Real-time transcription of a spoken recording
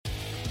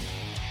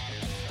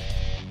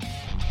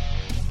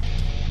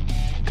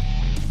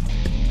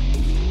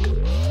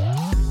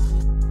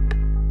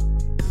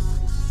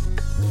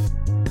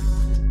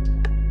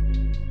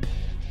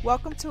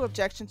Welcome to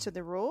Objection to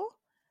the Rule,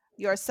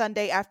 your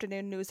Sunday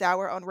afternoon news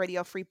hour on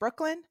Radio Free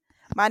Brooklyn.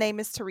 My name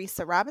is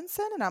Teresa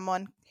Robinson, and I'm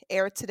on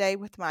air today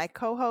with my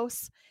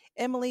co-hosts,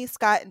 Emily,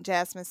 Scott, and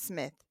Jasmine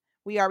Smith.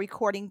 We are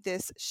recording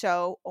this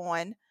show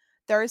on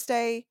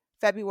Thursday,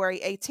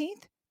 February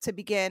 18th, to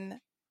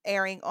begin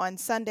airing on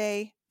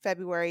Sunday,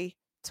 February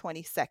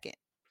 22nd.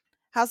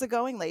 How's it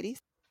going,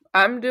 ladies?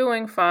 I'm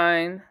doing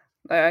fine.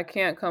 I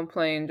can't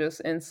complain,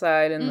 just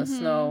inside in the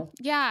snow.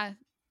 Yeah.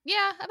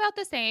 Yeah, about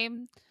the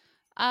same.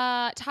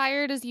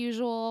 Tired as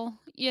usual,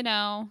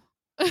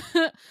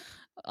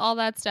 all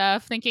that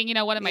stuff. Thinking,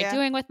 what am I Yeah.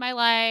 doing with my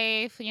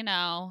life,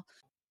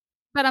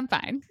 but I'm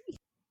fine.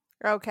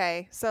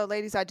 Okay, so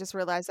ladies, I just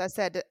realized I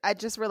said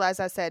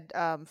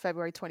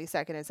February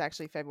 22nd. It's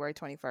actually February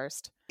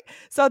 21st.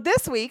 So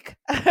this week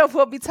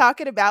we'll be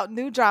talking about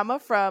new drama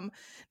from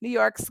New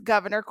York's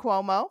Governor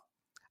Cuomo.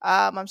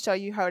 I'm sure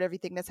you heard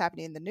everything that's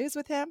happening in the news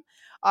with him.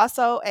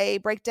 Also, a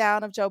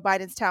breakdown of Joe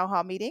Biden's town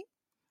hall meeting,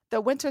 the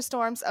winter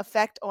storm's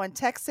effect on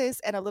Texas,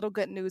 and a little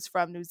good news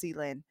from New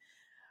Zealand.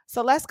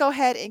 So let's go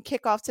ahead and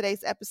kick off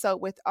today's episode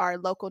with our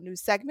local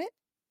news segment.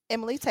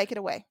 Emily, take it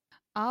away.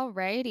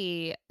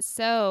 Alrighty.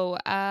 So,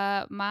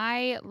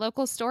 my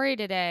local story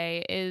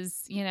today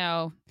is,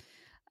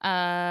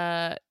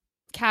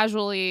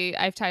 casually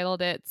I've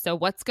titled it, "So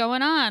What's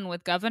Going On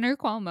with Governor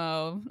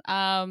Cuomo?"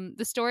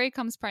 The story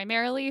comes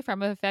primarily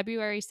from a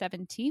February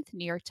 17th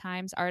New York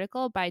Times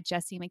article by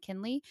Jesse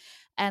McKinley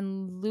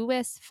and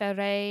Louis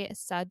Ferre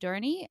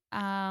Sadurni,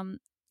 and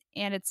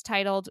it's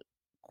titled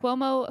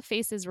 "Cuomo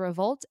Faces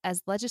Revolt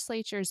as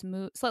Legislators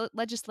Move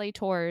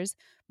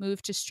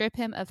to Strip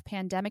Him of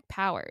Pandemic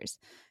Powers."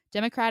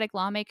 Democratic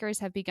lawmakers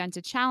have begun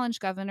to challenge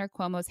Governor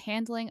Cuomo's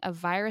handling of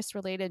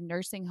virus-related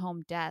nursing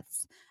home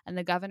deaths, and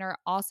the governor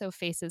also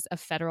faces a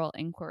federal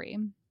inquiry.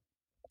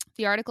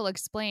 The article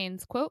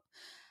explains, quote,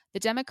 "The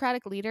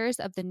Democratic leaders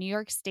of the New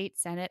York State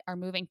Senate are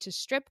moving to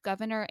strip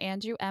Governor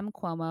Andrew M.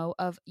 Cuomo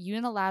of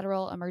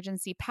unilateral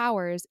emergency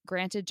powers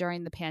granted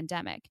during the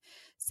pandemic,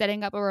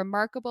 setting up a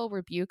remarkable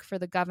rebuke for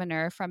the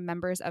governor from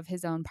members of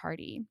his own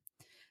party.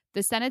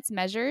 The Senate's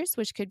measures,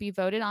 which could be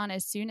voted on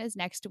as soon as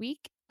next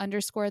week,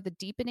 underscore the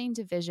deepening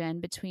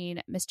division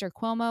between Mr.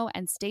 Cuomo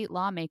and state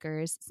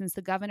lawmakers since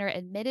the governor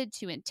admitted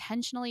to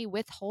intentionally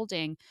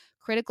withholding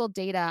critical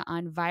data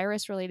on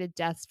virus-related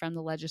deaths from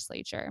the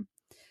legislature.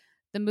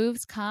 The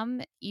moves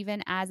come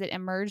even as it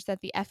emerged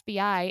that the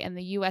FBI and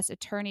the U.S.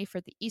 Attorney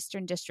for the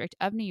Eastern District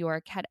of New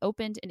York had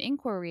opened an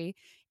inquiry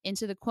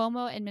into the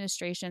Cuomo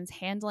administration's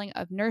handling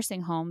of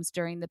nursing homes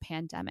during the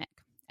pandemic."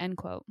 End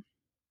quote.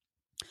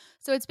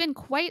 So it's been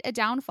quite a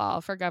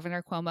downfall for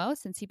Governor Cuomo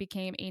since he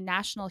became a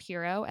national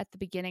hero at the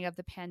beginning of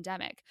the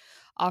pandemic,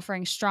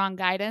 offering strong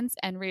guidance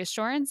and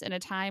reassurance in a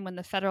time when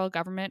the federal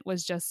government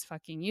was just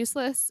fucking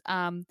useless.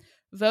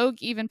 Vogue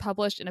even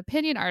published an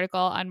opinion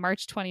article on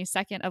March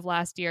 22nd of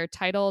last year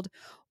titled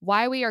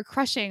 "Why We Are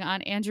Crushing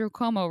on Andrew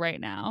Cuomo Right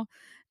Now."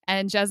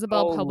 And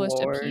Jezebel published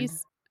Lord.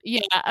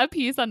 a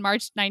piece on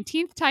March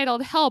 19th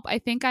titled "Help, I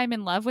Think I'm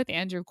in Love with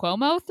Andrew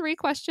Cuomo?"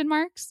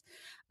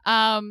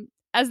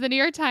 As the New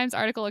York Times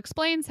article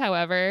explains,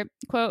 however,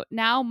 quote,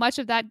 "Now much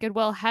of that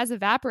goodwill has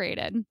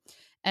evaporated."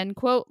 And,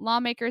 quote,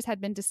 "Lawmakers had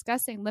been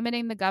discussing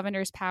limiting the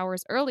governor's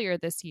powers earlier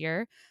this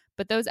year,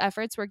 but those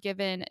efforts were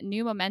given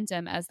new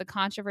momentum as the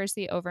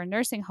controversy over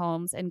nursing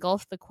homes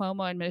engulfed the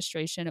Cuomo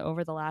administration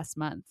over the last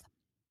month."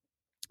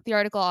 The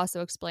article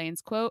also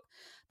explains, quote,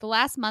 "The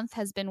last month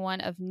has been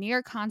one of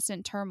near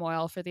constant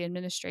turmoil for the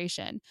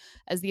administration,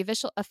 as the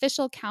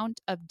official count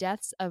of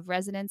deaths of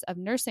residents of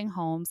nursing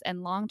homes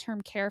and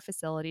long-term care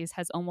facilities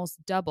has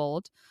almost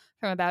doubled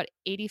from about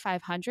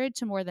 8,500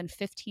 to more than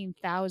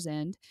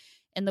 15,000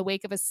 in the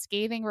wake of a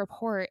scathing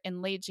report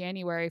in late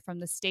January from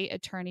the state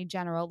attorney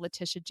general,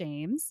 Letitia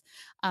James,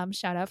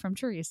 shout out from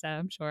Teresa,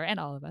 I'm sure, and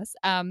all of us,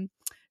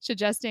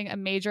 suggesting a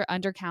major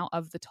undercount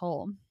of the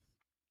toll.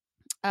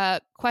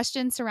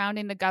 Questions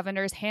surrounding the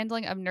governor's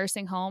handling of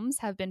nursing homes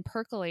have been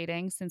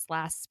percolating since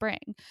last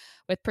spring,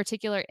 with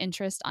particular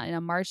interest in a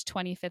March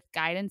 25th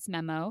guidance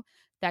memo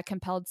that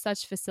compelled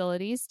such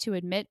facilities to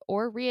admit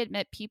or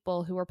readmit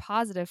people who were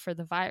positive for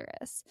the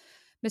virus.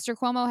 Mr.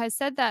 Cuomo has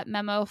said that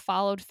memo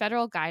followed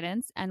federal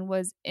guidance and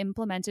was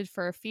implemented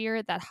for a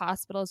fear that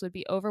hospitals would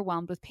be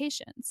overwhelmed with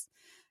patients.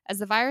 As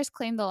the virus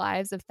claimed the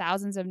lives of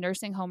thousands of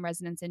nursing home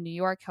residents in New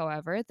York,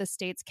 however, the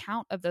state's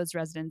count of those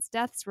residents'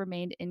 deaths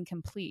remained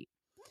incomplete.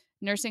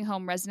 Nursing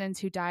home residents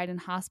who died in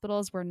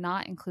hospitals were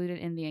not included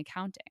in the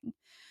accounting.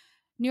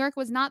 New York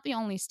was not the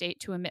only state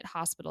to omit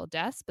hospital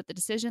deaths, but the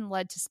decision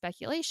led to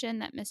speculation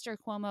that Mr.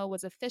 Cuomo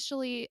was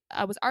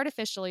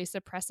artificially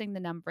suppressing the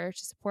number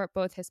to support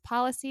both his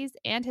policies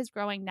and his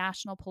growing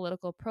national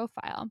political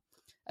profile,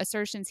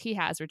 assertions he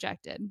has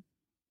rejected.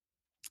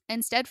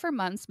 Instead, for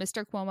months,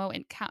 Mr. Cuomo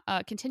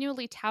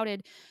continually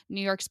touted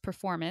New York's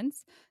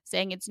performance,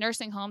 saying its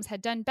nursing homes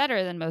had done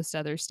better than most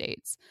other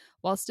states,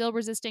 while still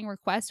resisting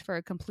requests for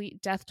a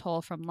complete death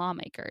toll from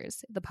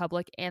lawmakers, the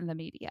public, and the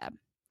media.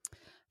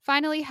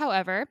 Finally,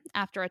 however,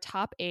 after a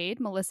top aide,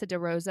 Melissa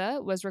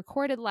DeRosa, was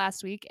recorded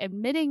last week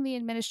admitting the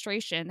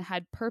administration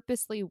had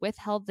purposely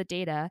withheld the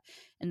data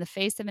in the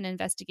face of an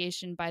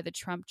investigation by the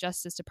Trump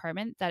Justice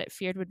Department that it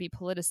feared would be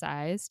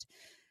politicized,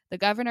 the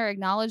governor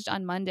acknowledged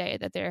on Monday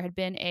that there had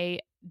been a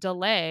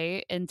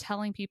delay in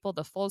telling people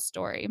the full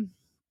story.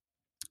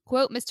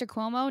 Quote, Mr.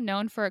 Cuomo,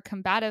 known for a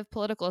combative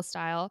political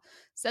style,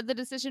 said the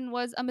decision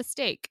was a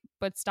mistake,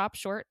 but stopped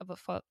short of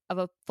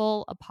a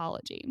full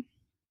apology.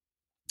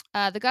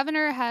 The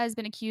governor has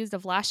been accused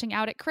of lashing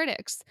out at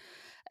critics.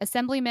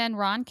 Assemblyman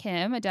Ron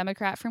Kim, a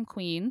Democrat from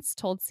Queens,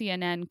 told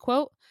CNN,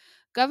 quote,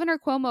 Governor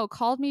Cuomo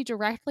called me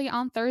directly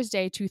on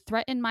Thursday to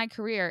threaten my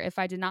career if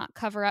I did not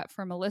cover up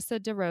for Melissa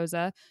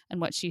DeRosa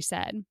and what she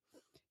said.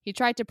 He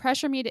tried to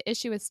pressure me to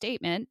issue a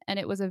statement, and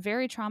it was a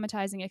very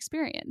traumatizing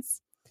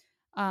experience.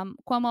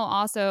 Cuomo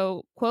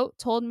also, quote,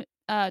 told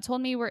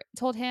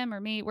him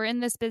or me, we're in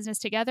this business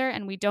together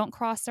and we don't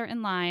cross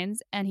certain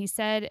lines. And he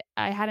said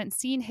I hadn't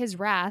seen his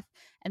wrath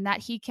and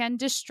that he can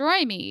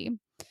destroy me.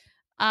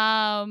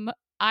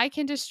 I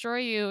can destroy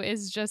you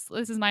is just,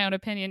 this is my own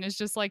opinion, is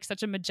just like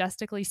such a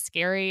majestically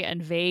scary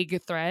and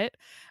vague threat.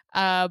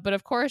 But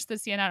of course, the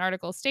CNN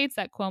article states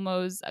that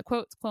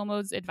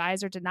Cuomo's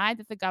advisor denied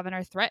that the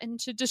governor threatened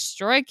to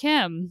destroy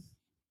Kim.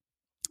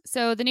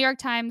 So the New York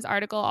Times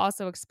article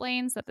also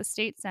explains that the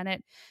state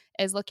Senate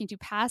is looking to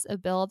pass a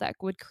bill that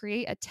would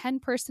create a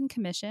 10-person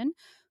commission,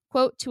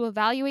 quote, to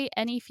evaluate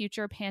any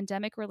future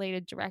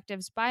pandemic-related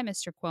directives by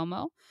Mr.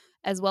 Cuomo,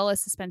 as well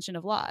as suspension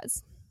of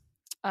laws.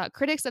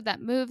 Critics of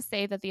that move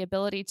say that the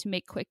ability to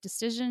make quick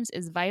decisions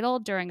is vital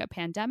during a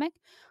pandemic,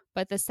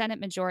 but the Senate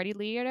Majority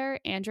Leader,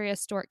 Andrea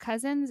Stewart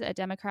Cousins, a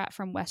Democrat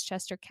from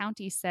Westchester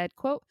County, said,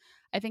 quote,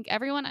 I think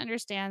everyone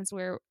understands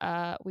where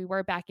we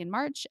were back in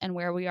March and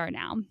where we are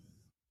now.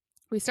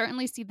 We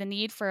certainly see the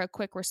need for a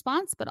quick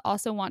response, but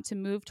also want to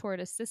move toward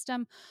a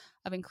system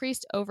of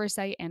increased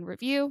oversight and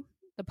review.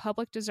 The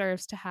public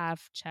deserves to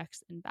have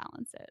checks and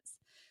balances.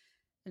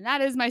 And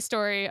that is my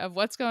story of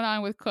what's going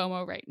on with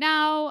Cuomo right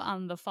now,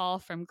 on the fall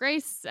from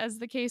grace, as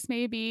the case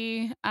may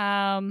be,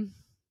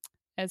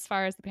 as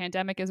far as the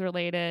pandemic is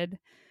related.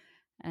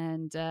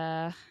 And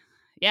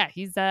yeah,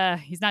 he's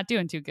not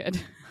doing too good.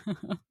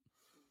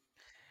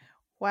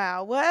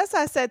 Wow. Well, as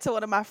I said to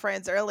one of my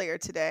friends earlier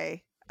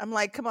today, I'm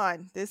like, come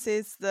on, this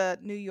is the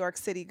New York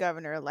City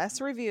governor.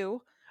 Let's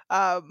review.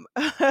 Um,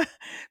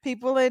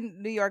 People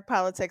in New York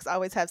politics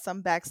always have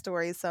some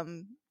backstory,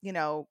 some,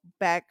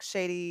 back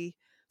shady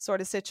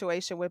sort of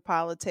situation with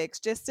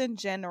politics. Just in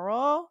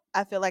general,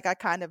 I feel like I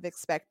kind of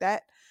expect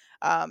that.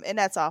 And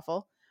that's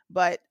awful.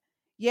 But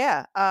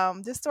yeah,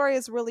 this story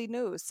is really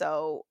new.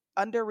 So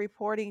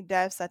underreporting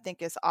deaths, I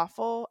think, is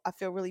awful. I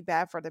feel really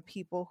bad for the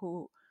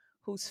people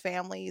whose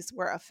families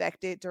were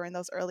affected during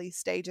those early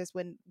stages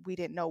when we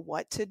didn't know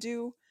what to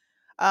do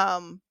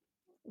um,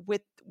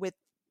 with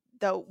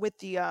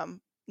the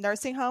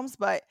nursing homes.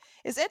 But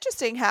it's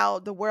interesting how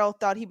the world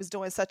thought he was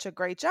doing such a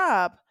great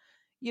job,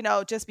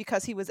 just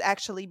because he was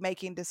actually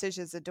making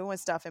decisions and doing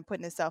stuff and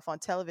putting himself on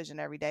television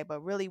every day. But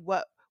really,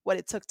 what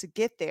it took to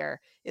get there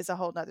is a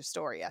whole nother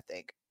story, I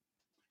think.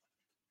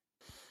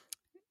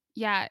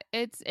 Yeah,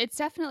 it's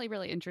definitely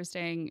really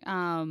interesting.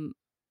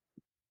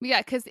 Yeah,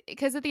 because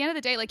at the end of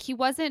the day, like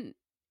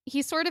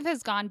he sort of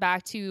has gone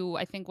back to,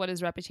 I think, what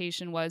his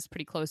reputation was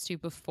pretty close to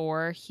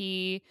before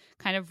he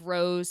kind of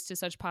rose to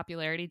such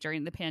popularity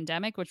during the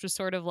pandemic, which was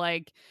sort of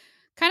like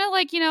kind of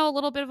like, a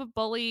little bit of a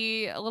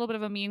bully, a little bit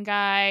of a mean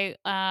guy,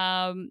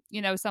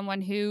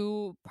 someone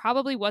who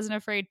probably wasn't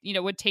afraid,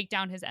 would take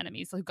down his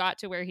enemies, who got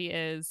to where he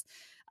is.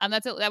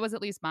 That was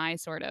at least my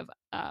sort of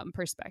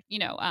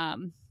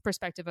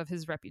perspective of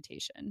his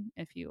reputation,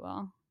 if you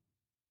will.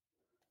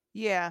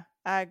 Yeah,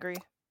 I agree.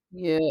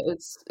 Yeah,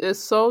 it's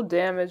so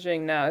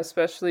damaging now,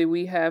 especially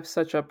we have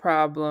such a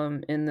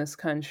problem in this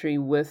country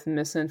with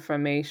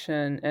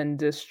misinformation and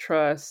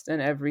distrust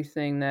and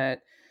everything,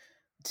 that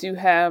to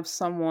have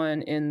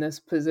someone in this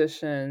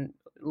position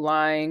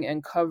lying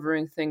and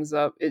covering things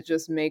up, it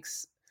just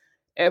makes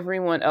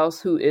everyone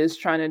else who is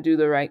trying to do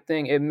the right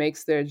thing, it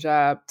makes their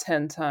job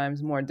 10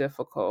 times more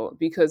difficult,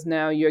 because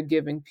now you're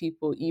giving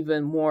people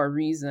even more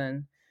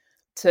reason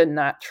to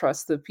not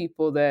trust the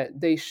people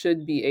that they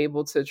should be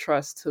able to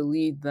trust to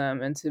lead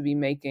them and to be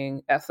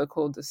making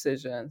ethical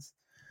decisions,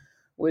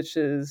 which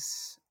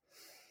is,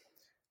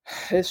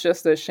 it's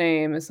just a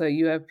shame. It's like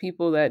you have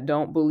people that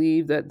don't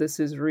believe that this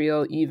is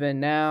real even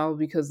now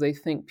because they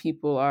think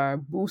people are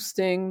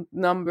boosting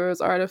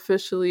numbers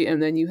artificially.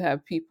 And then you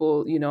have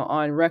people,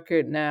 on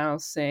record now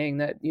saying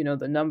that,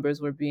 the numbers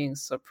were being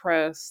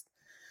suppressed.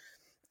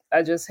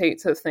 I just hate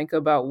to think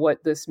about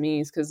what this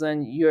means, because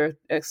then you're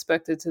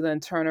expected to then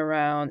turn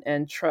around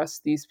and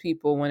trust these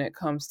people when it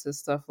comes to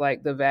stuff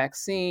like the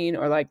vaccine,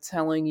 or like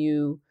telling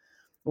you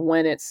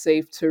when it's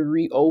safe to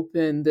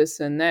reopen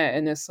this and that.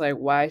 And it's like,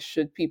 why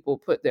should people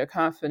put their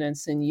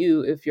confidence in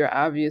you if you're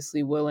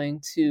obviously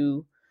willing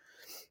to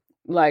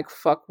like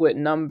fuck with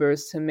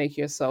numbers to make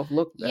yourself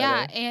look better?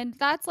 Yeah, and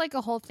that's like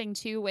a whole thing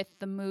too with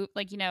the move,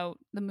 like, the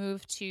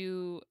move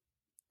to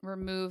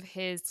remove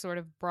his sort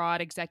of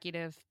broad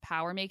executive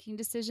power making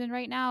decision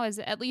right now, is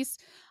at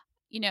least,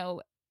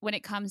 when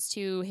it comes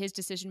to his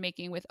decision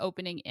making with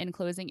opening and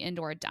closing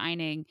indoor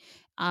dining.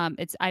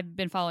 I've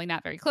been following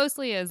that very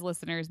closely, as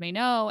listeners may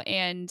know,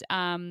 and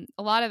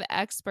a lot of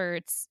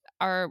experts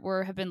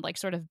have been like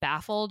sort of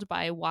baffled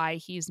by why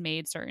he's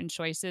made certain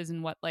choices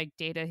and what like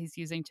data he's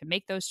using to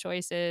make those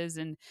choices.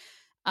 And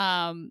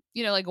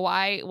like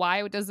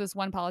why does this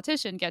one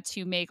politician get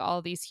to make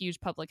all these huge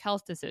public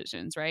health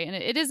decisions, right? And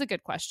it is a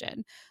good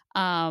question.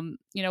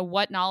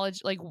 What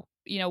knowledge, like,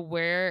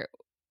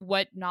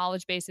 what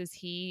knowledge base is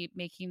he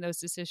making those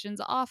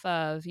decisions off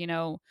of?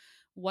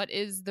 What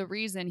is the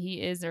reason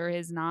he is or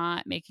is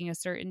not making a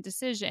certain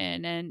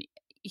decision? And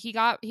he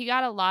got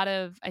a lot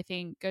of, I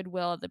think,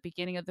 goodwill at the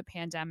beginning of the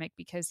pandemic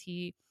because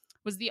he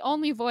was the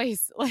only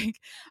voice like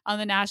on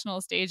the national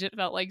stage, it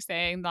felt like,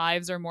 saying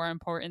lives are more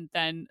important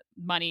than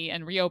money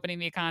and reopening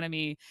the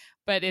economy.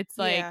 But it's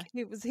like,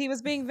 he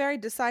was being very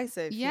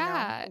decisive,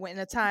 yeah, in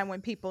a time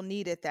when people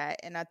needed that.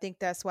 And I think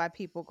that's why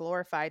people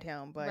glorified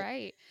him. But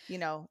right,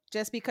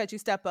 just because you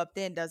step up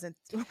then doesn't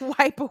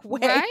wipe away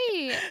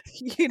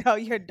right,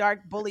 your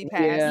dark bully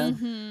past. Yeah.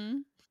 Mm-hmm.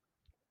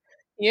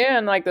 Yeah,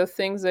 and like the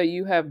things that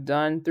you have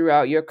done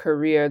throughout your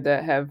career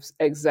that have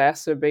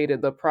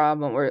exacerbated the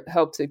problem or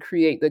helped to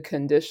create the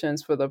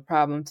conditions for the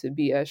problem to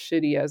be as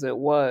shitty as it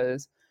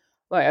was.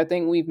 Like, I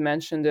think we've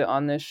mentioned it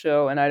on this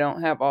show, and I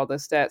don't have all the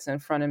stats in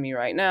front of me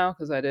right now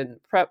because I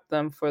didn't prep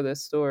them for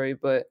this story,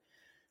 but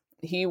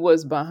he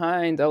was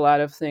behind a lot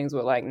of things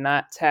with like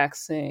not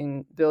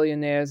taxing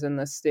billionaires in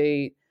the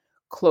state,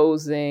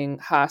 closing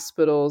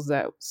hospitals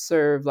that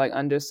serve like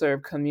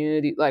underserved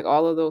community. Like,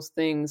 all of those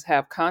things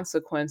have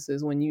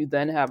consequences when you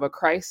then have a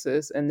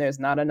crisis and there's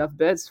not enough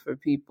beds for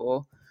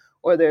people,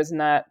 or there's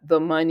not the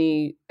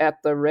money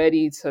at the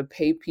ready to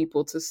pay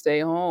people to stay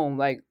home.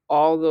 Like,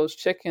 all those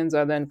chickens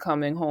are then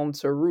coming home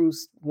to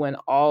roost when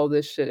all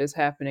this shit is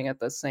happening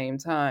at the same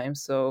time.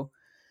 So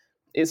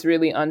it's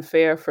really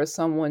unfair for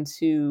someone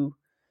to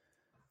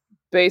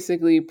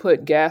basically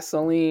put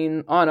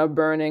gasoline on a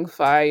burning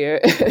fire,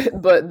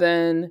 but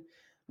then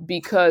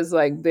because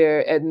like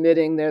they're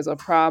admitting there's a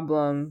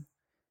problem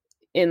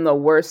in the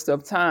worst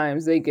of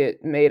times, they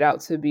get made out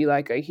to be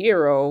like a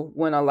hero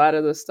when a lot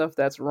of the stuff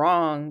that's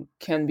wrong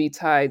can be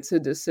tied to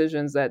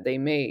decisions that they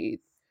made.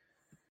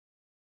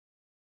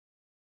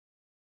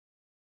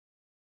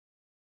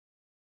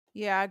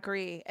 Yeah, I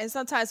agree. And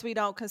sometimes we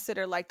don't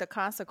consider like the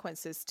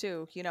consequences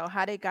too,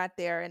 how they got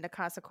there and the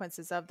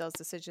consequences of those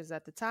decisions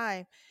at the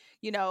time.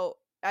 You know,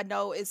 I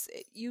know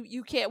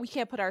we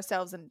can't put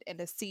ourselves in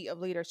the seat of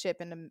leadership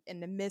in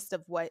the midst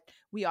of what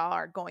we all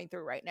are going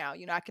through right now.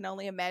 I can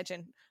only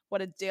imagine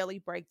what a daily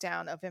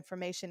breakdown of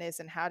information is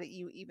and how do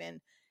you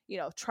even,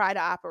 try to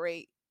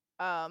operate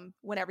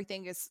when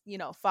everything is,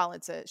 falling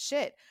to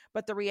shit.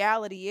 But the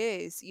reality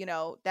is,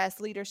 that's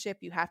leadership.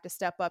 You have to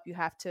step up. You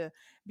have to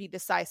be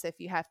decisive.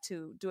 You have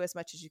to do as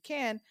much as you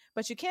can,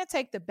 but you can't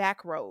take the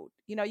back road.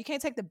 You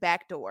can't take the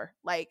back door.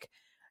 Like,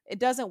 it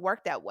doesn't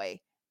work that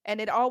way. And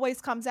it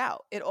always comes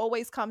out. It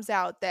always comes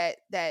out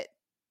that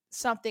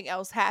something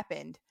else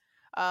happened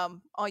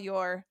on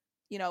your,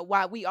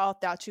 while we all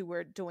thought you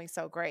were doing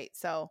so great.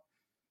 So,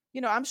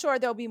 I'm sure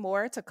there'll be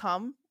more to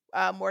come,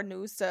 more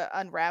news to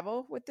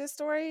unravel with this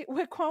story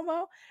with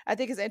Cuomo. I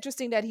think it's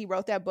interesting that he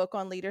wrote that book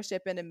on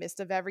leadership in the midst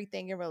of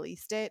everything and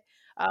released it.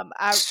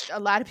 A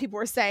lot of people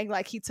were saying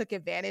like he took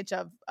advantage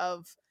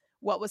of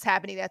what was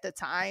happening at the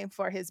time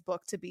for his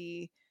book to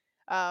be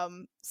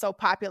so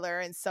popular,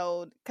 and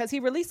so because he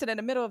released it in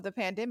the middle of the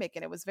pandemic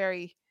and it was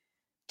very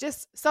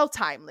just so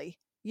timely,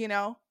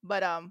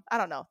 But I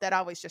don't know. That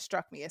always just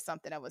struck me as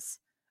something that was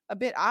a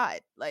bit odd.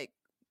 Like,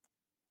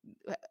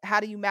 how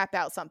do you map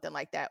out something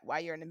like that while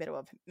you're in the middle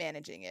of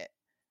managing it?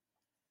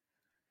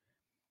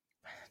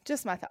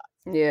 Just my thoughts.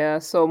 Yeah,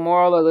 so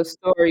moral of the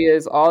story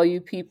is all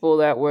you people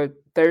that were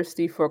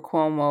thirsty for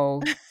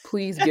Cuomo,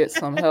 please get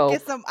some help.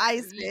 Get some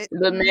ice, bitch.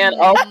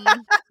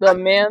 The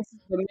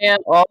man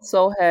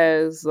also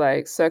has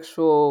like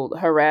sexual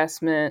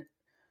harassment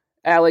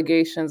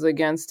allegations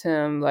against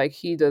him. Like,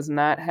 he does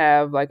not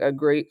have like a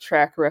great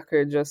track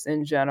record just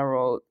in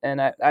general.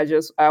 And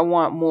I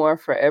want more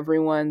for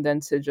everyone than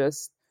to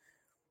just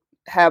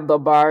have the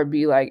bar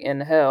be like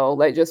in hell.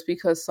 Like, just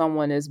because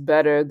someone is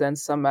better than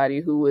somebody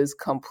who is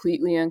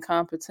completely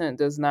incompetent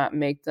does not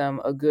make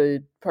them a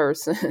good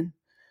person.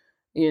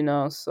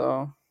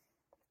 So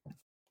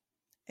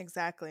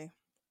exactly.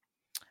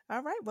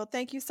 All right, well,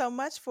 thank you so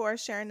much for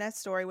sharing that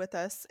story with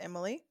us,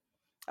 Emily.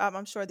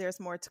 I'm sure there's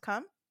more to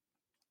come.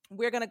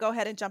 We're going to go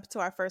ahead and jump into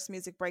our first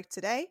music break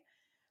today.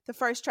 The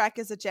first track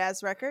is a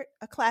jazz record,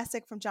 a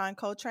classic from John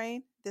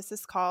Coltrane. This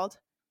is called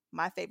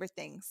My Favorite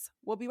Things.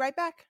 We'll be right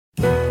back.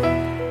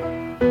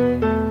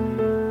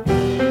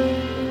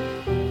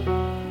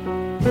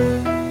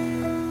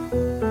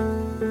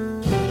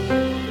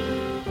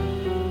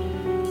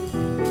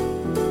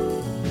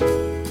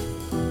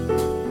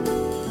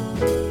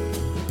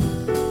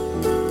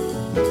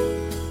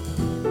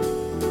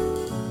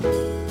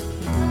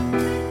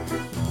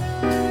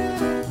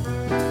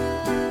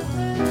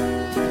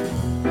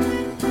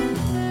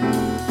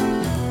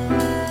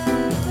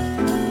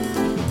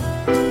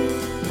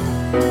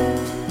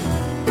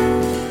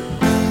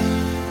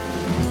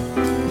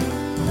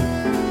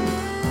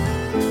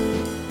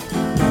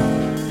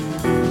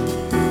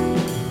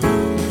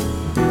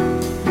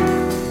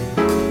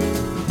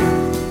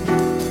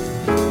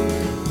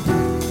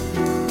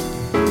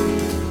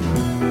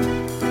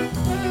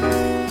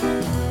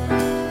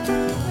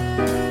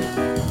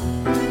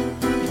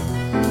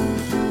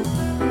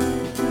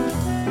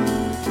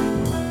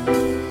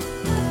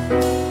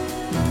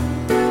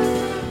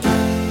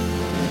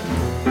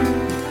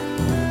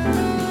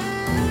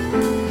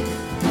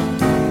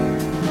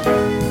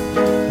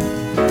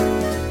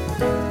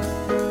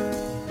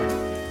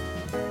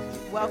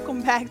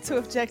 Welcome back to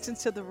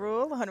Objections to the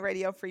Rule on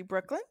Radio Free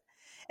Brooklyn.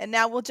 And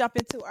now we'll jump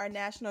into our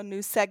national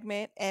news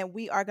segment, and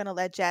we are going to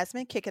let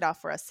Jasmine kick it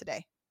off for us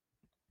today.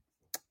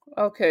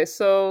 Okay,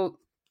 so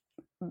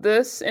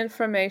this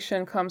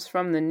information comes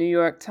from the New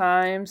York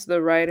Times.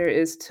 The writer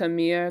is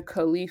Tamir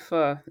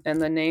Khalifa,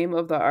 and the name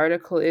of the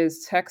article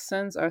is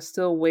Texans Are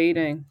Still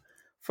Waiting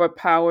for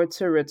Power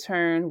to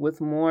Return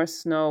with More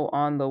Snow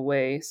on the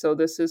Way. So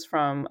this is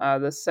from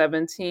the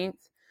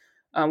 17th.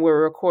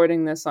 We're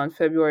recording this on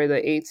February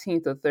the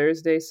 18th, a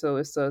Thursday, so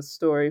it's a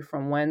story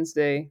from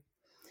Wednesday.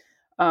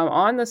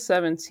 On the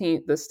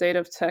 17th, the state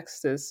of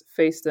Texas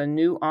faced a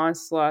new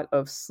onslaught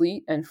of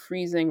sleet and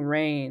freezing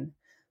rain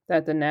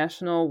that the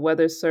National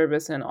Weather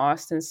Service in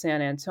Austin, San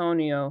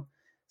Antonio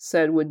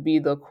said would be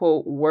the,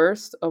 quote,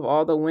 worst of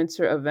all the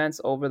winter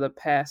events over the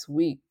past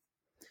week.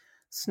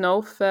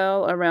 Snow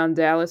fell around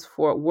Dallas,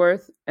 Fort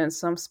Worth, and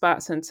some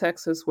spots in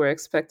Texas were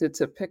expected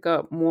to pick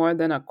up more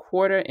than a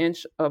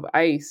quarter-inch of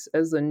ice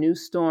as the new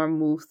storm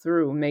moved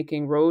through,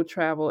 making road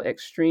travel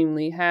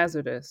extremely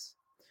hazardous.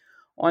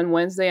 On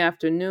Wednesday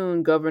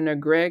afternoon, Governor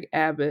Greg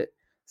Abbott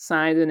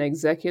signed an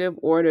executive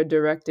order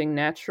directing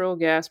natural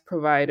gas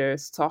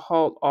providers to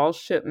halt all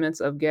shipments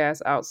of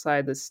gas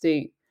outside the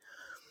state,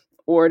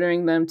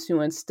 ordering them to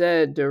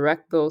instead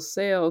direct those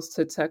sales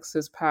to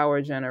Texas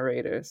power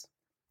generators.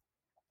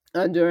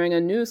 During a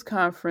news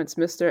conference,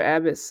 Mr.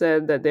 Abbott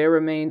said that there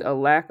remained a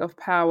lack of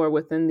power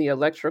within the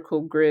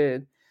electrical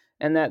grid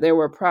and that there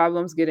were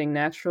problems getting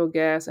natural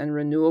gas and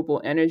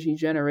renewable energy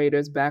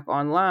generators back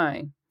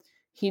online.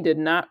 He did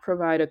not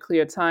provide a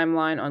clear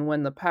timeline on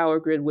when the power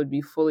grid would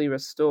be fully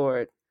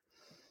restored.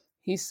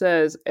 He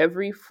says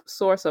every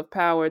source of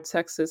power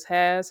Texas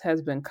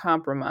has been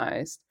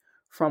compromised,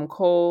 from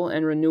coal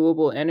and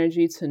renewable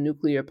energy to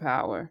nuclear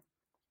power.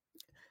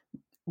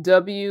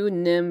 W.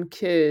 Nim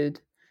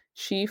Kidd,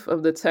 chief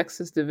of the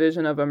Texas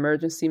Division of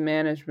Emergency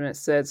Management,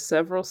 said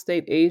several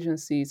state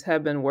agencies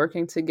have been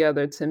working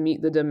together to meet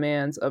the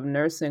demands of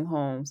nursing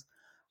homes,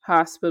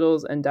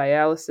 hospitals, and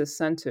dialysis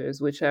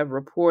centers, which have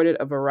reported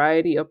a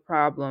variety of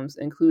problems,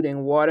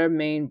 including water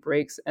main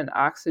breaks and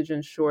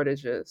oxygen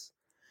shortages.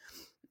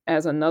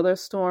 As another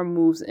storm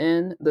moves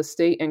in, the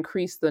state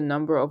increased the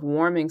number of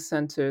warming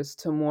centers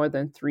to more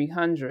than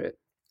 300.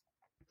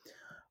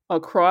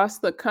 Across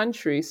the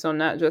country, so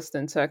not just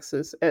in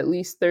Texas, at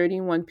least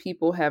 31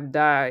 people have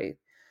died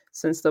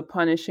since the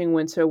punishing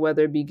winter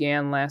weather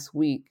began last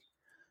week.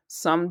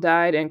 Some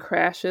died in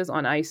crashes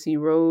on icy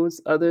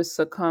roads, others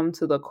succumbed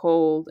to the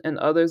cold, and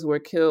others were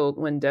killed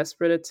when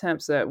desperate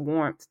attempts at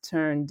warmth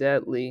turned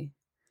deadly.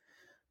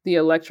 The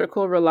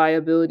Electrical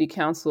Reliability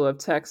Council of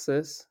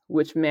Texas,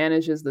 which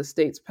manages the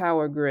state's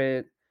power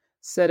grid,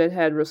 said it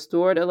had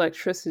restored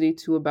electricity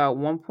to about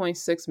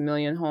 1.6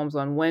 million homes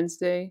on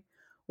Wednesday,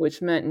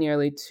 which meant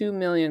nearly 2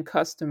 million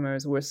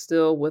customers were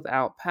still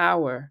without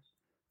power.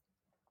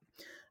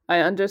 I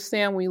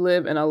understand we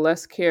live in a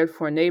less cared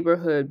for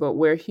neighborhood, but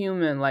we're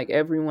human like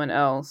everyone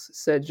else,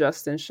 said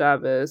Justin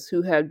Chavez,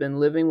 who had been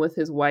living with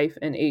his wife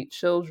and 8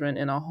 children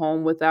in a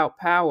home without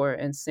power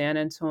in San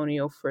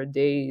Antonio for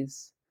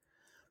days.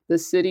 The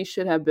city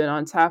should have been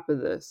on top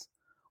of this.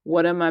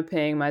 What am I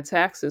paying my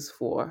taxes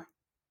for?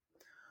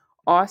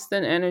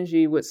 Austin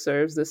Energy, which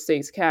serves the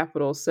state's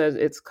capital, says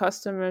its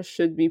customers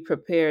should be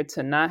prepared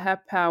to not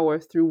have power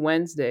through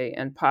Wednesday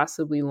and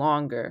possibly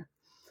longer.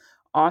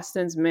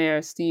 Austin's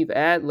mayor, Steve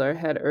Adler,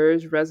 had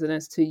urged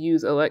residents to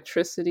use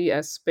electricity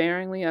as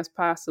sparingly as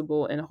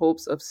possible in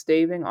hopes of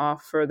staving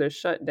off further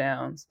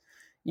shutdowns,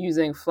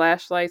 using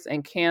flashlights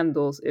and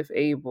candles if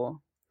able.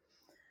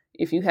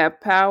 If you have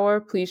power,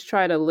 please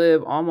try to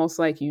live almost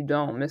like you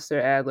don't,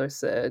 Mr. Adler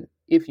said.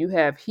 If you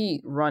have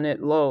heat, run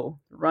it lower.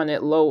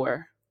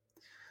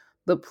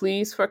 The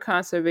pleas for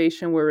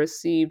conservation were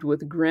received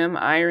with grim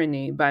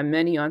irony by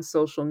many on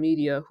social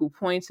media who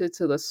pointed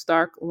to the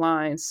stark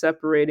line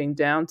separating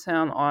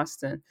downtown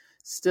Austin,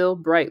 still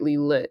brightly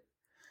lit,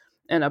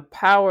 and a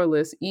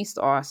powerless East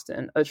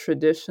Austin, a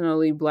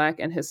traditionally Black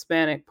and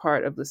Hispanic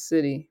part of the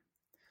city.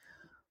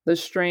 The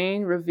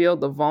strain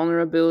revealed the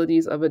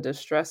vulnerabilities of a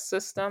distressed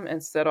system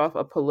and set off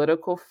a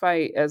political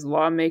fight as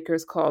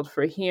lawmakers called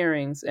for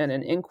hearings and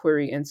an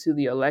inquiry into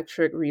the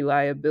Electric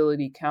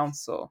Reliability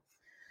Council.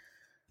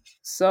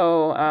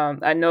 So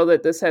I know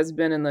that this has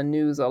been in the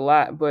news a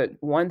lot, but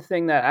one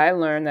thing that I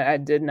learned that I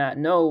did not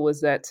know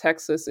was that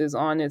Texas is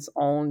on its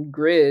own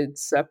grid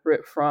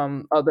separate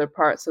from other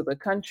parts of the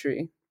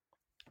country.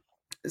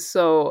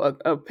 So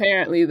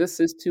apparently this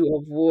is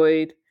to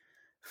avoid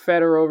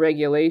federal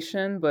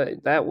regulation,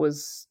 but that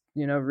was,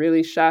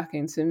 really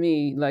shocking to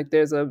me. Like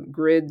there's a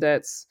grid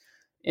that's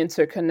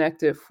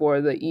interconnected for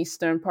the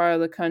eastern part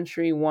of the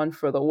country, one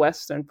for the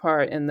western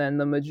part, and then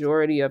the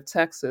majority of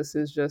Texas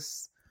is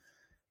just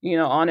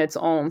on its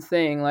own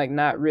thing, like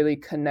not really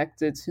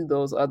connected to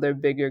those other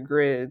bigger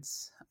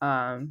grids.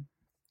 And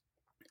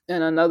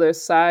another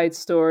side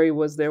story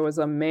was there was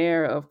a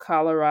mayor of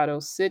Colorado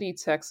City,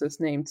 Texas,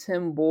 named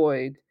Tim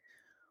Boyd,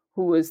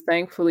 who is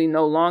thankfully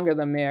no longer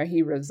the mayor.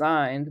 He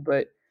resigned,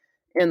 but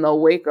in the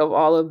wake of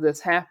all of this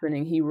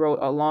happening, he wrote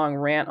a long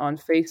rant on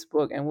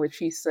Facebook in which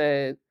he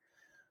said,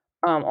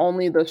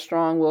 only the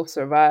strong will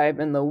survive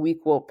and the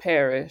weak will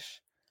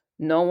perish.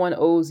 No one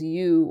owes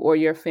you or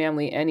your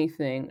family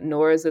anything,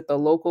 nor is it the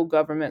local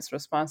government's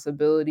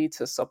responsibility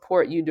to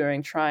support you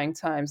during trying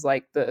times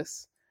like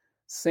this.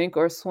 Sink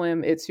or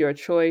swim, it's your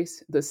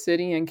choice. The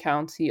city and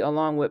county,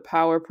 along with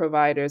power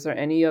providers or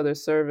any other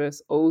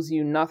service, owes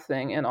you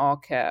nothing, in all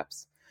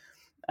caps.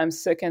 I'm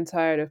sick and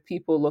tired of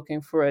people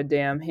looking for a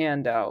damn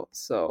handout.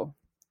 So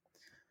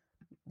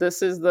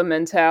this is the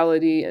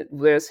mentality.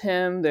 There's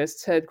him, there's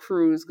Ted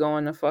Cruz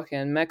going to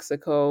fucking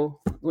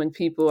Mexico when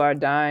people are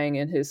dying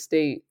in his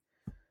state.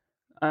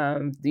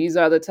 These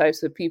are the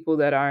types of people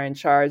that are in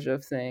charge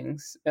of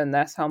things, and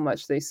that's how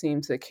much they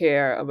seem to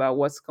care about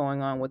what's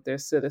going on with their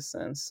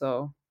citizens.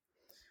 So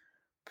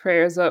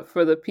prayers up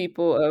for the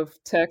people of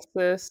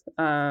Texas.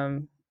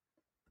 I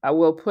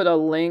will put a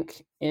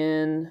link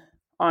in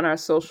on our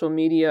social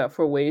media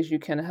for ways you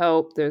can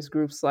help. There's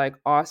groups like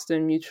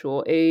Austin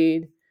Mutual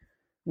Aid,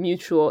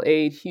 Mutual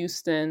Aid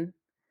Houston,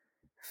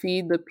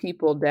 Feed the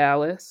People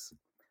Dallas,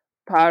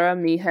 Para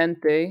Mi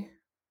Gente,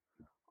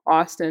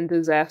 Austin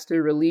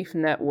Disaster Relief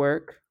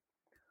Network,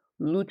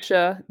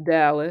 Lucha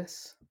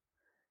Dallas,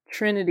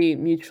 Trinity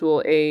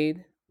Mutual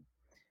Aid,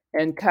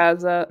 and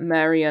Casa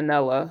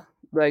Marianella.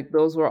 Like,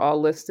 those were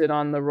all listed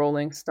on the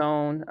Rolling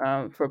Stone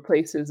for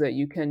places that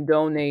you can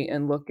donate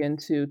and look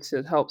into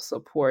to help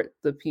support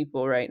the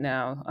people right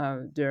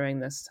now during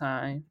this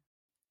time.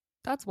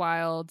 That's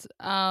wild.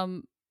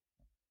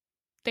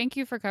 Thank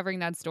you for covering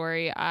that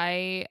story.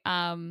 I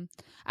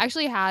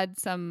actually had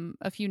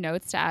a few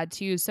notes to add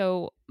too.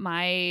 So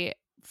my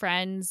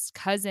friend's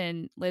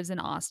cousin lives in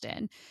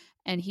Austin,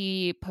 and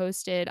he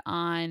posted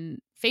on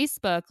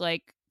Facebook,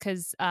 like,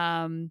 because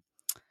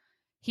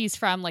he's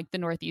from like the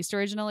Northeast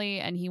originally,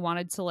 and he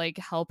wanted to like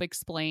help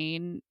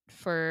explain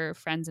for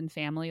friends and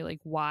family like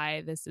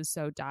why this is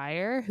so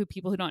dire,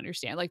 people who don't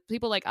understand, like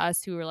people like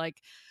us who are like,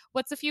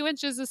 what's a few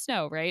inches of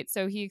snow, right?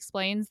 So he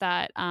explains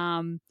that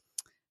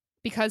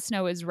because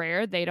snow is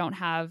rare, they don't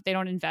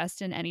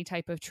invest in any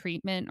type of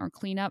treatment or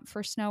cleanup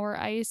for snow or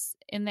ice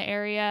in the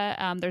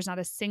area. There's not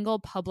a single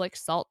public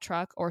salt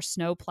truck or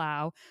snow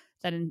plow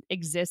that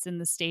exists in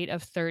the state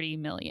of 30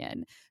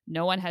 million.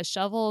 No one has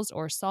shovels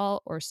or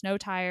salt or snow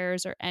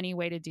tires or any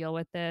way to deal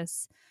with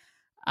this.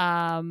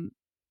 But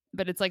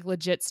it's like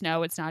legit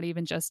snow. It's not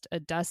even just a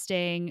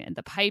dusting, and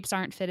the pipes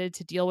aren't fitted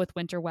to deal with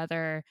winter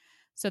weather.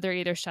 So they're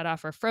either shut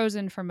off or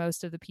frozen for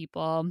most of the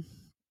people.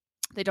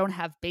 They don't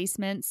have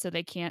basements, so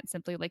they can't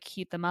simply like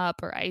heat them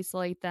up or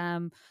isolate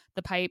them.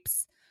 The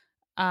pipes,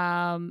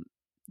 the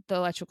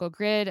electrical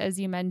grid, as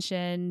you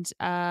mentioned,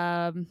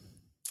 and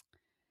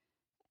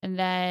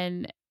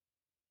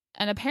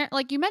apparently,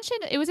 like you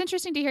mentioned, it was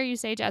interesting to hear you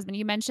say, Jasmine.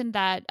 You mentioned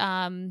that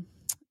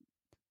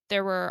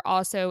there were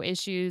also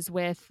issues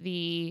with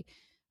the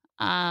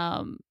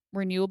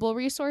renewable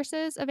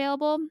resources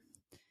available.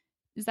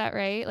 Is that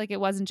right? Like it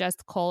wasn't just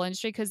the coal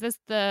industry, because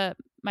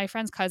my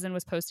friend's cousin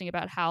was posting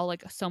about how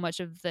like so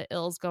much of the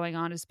ills going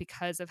on is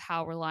because of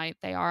how reliant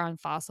they are on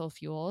fossil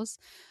fuels.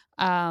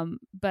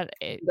 But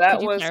could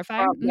you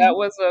clarify? That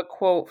was a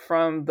quote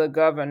from the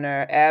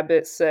governor.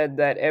 Abbott said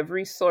that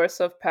every source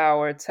of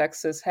power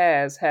Texas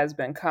has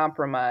been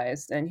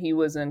compromised, and he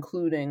was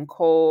including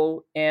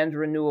coal and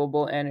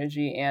renewable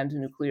energy and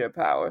nuclear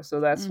power. So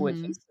that's what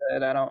he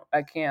said.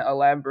 I can't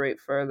elaborate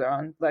further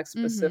on like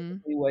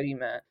specifically what he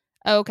meant.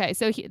 Okay,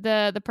 so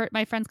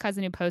my friend's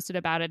cousin who posted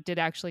about it did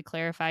actually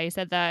clarify. He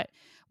said that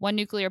one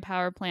nuclear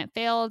power plant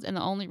failed, and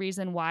the only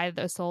reason why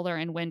the solar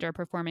and wind are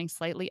performing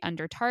slightly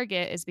under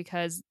target is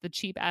because the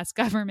cheap-ass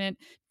government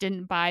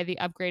didn't buy the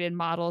upgraded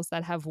models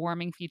that have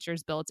warming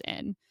features built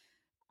in.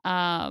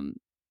 And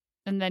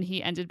then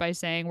he ended by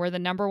saying, we're the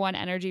number one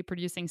energy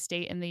producing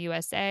state in the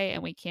USA,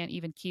 and we can't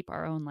even keep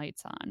our own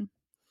lights on.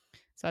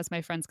 So that's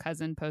my friend's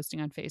cousin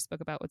posting on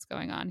Facebook about what's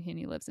going on, and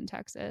he lives in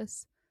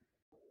Texas.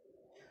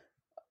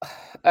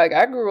 Like,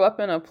 I grew up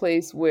in a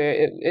place where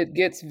it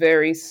gets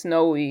very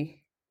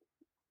snowy,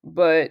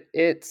 but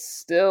it's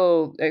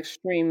still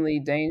extremely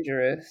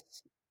dangerous,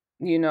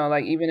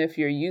 like even if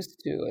you're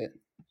used to it.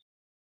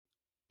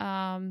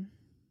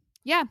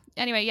 Yeah.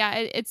 Anyway, yeah,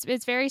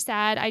 it's very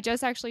sad. I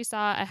just actually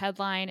saw a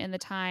headline in the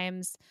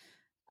Times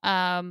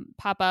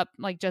pop up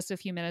like just a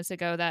few minutes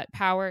ago that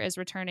power is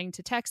returning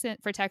to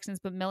Texans,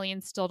 but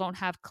millions still don't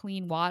have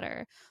clean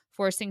water,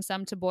 forcing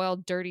some to boil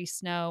dirty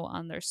snow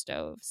on their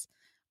stoves.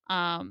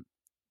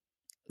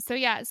 So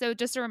yeah, so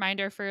just a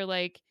reminder for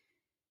like,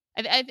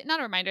 not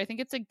a reminder, I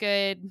think it's a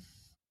good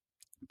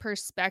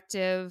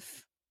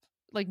perspective,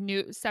 like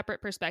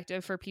separate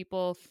perspective for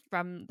people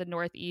from the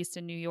Northeast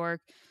and New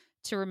York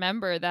to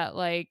remember that,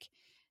 like,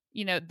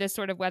 this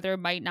sort of weather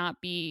might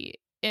not be,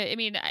 I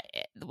mean,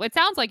 it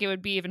sounds like it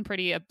would be even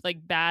pretty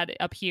like bad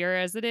up here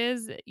as it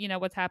is,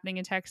 what's happening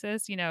in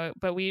Texas,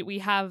 but we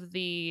have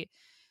the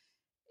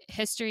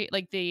history,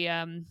 like the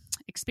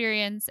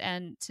experience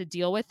and to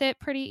deal with it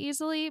pretty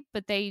easily,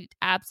 but they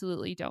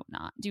absolutely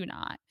do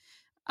not.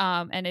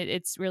 And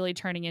it's really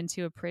turning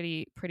into a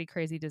pretty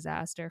crazy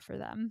disaster for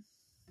them.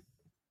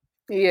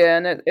 Yeah,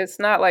 and it's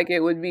not like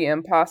it would be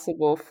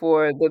impossible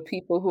for the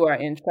people who are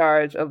in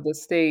charge of the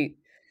state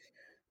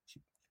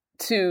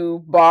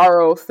to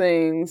borrow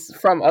things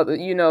from other,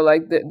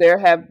 like there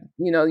have,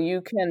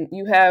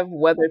 you have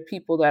weather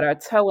people that are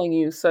telling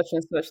you such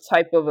and such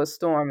type of a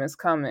storm is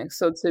coming.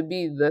 So to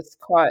be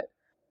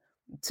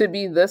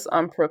this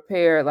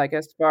unprepared, like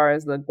as far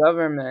as the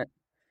government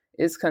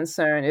is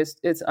concerned,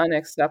 it's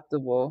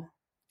unacceptable.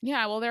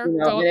 Yeah, well, they're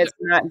And it's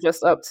not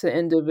just up to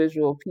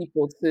individual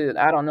people to,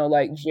 I don't know,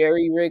 like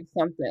jerry rig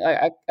something.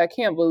 I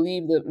can't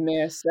believe the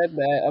mayor said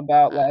that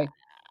about like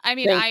I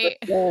mean, things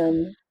are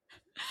filmed.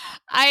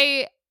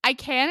 I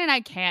can and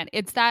I can't.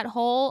 It's that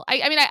whole.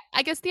 I mean,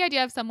 I guess the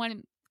idea of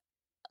someone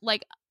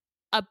like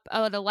an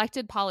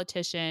elected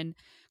politician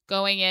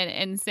going in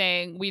and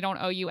saying we don't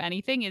owe you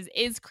anything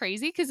is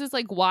crazy, because it's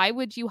like, why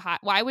would you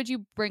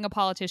bring a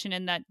politician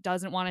in that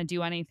doesn't want to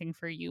do anything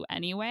for you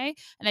anyway?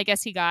 And I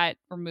guess he got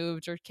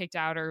removed or kicked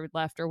out or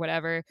left or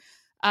whatever.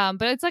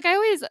 But it's like, I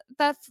always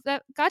that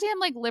goddamn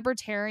like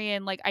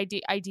libertarian like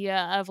idea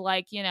of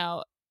like,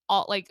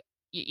 all like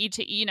each,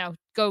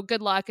 go,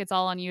 good luck, it's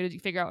all on you to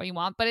figure out what you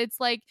want. But it's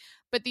like,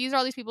 but these are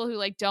all these people who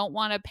like don't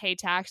want to pay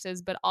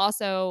taxes, but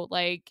also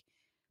like,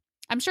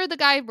 I'm sure the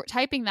guy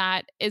typing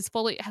that is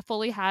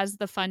fully has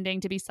the funding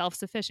to be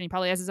self-sufficient. He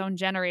probably has his own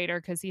generator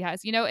because he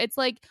has, it's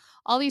like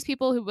all these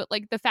people who,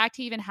 like, the fact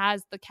he even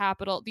has the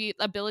capital, the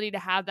ability to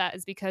have that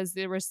is because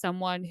there was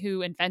someone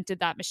who invented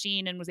that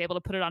machine and was able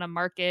to put it on a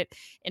market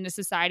in a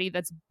society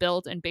that's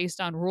built and based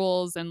on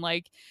rules. And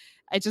like,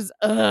 I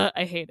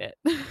hate it.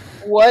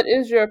 What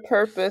is your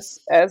purpose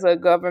as a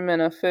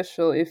government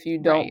official if you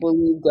don't Right.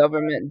 believe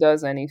government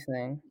does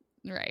anything?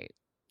 Right.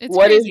 It's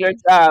What crazy. is your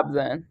job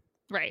then?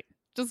 Right.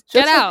 Just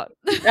get out.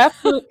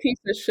 Absolute piece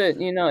of shit.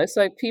 It's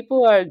like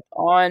people are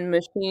on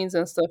machines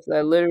and stuff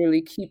that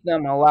literally keep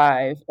them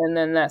alive, and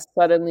then that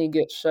suddenly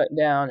gets shut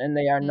down and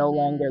they are no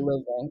longer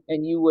living.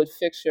 And you would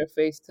fix your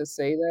face to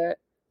say that?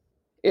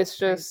 It's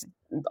just,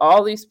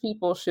 all these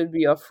people should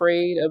be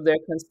afraid of their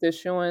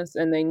constituents,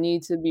 and they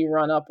need to be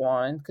run up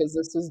on, because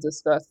this is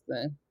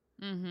disgusting.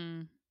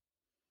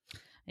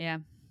 Yeah,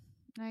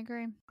 I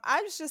agree.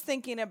 I was just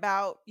thinking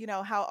about,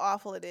 how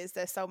awful it is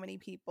that so many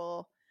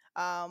people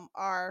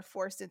are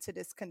forced into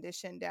this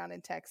condition down in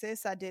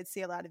Texas. I did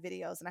see a lot of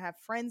videos, and I have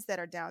friends that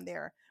are down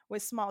there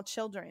with small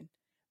children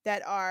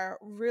that are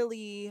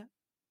really,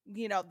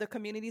 the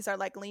communities are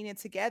like leaning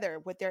together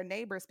with their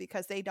neighbors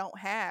because they don't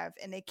have,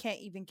 and they can't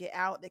even get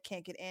out. They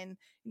can't get in.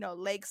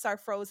 Lakes are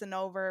frozen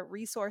over,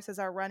 resources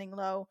are running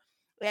low,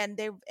 and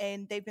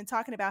they've been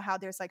talking about how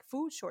there's like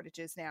food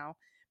shortages now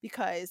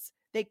because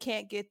they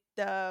can't get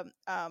the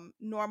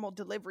normal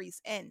deliveries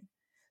in.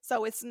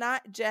 So it's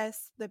not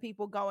just the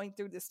people going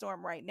through the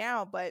storm right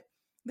now, but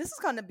this is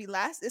going to be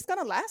last. It's going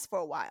to last for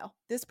a while.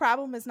 This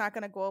problem is not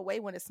going to go away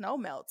when the snow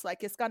melts.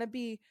 Like, it's going to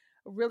be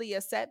really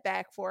a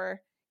setback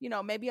for,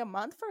 maybe a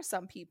month for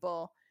some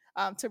people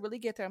to really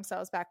get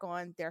themselves back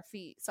on their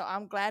feet. So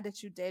I'm glad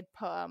that you did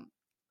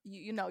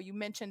you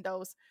mentioned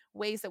those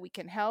ways that we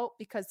can help,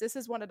 because this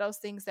is one of those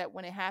things that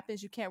when it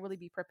happens you can't really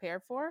be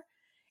prepared for.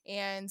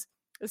 And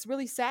it's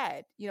really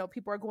sad.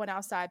 People are going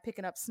outside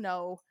picking up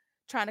snow,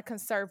 trying to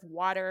conserve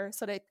water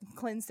so they can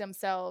cleanse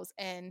themselves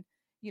and,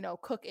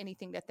 cook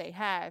anything that they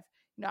have.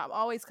 I'm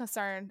always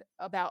concerned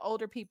about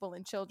older people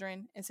and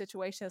children in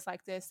situations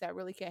like this that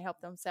really can't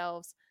help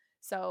themselves.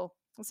 So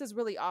this is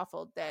really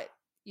awful that,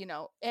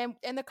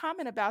 and the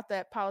comment about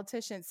that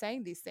politician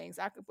saying these things,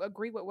 I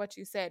agree with what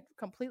you said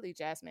completely,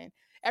 Jasmine.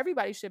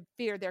 Everybody should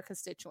fear their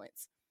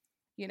constituents.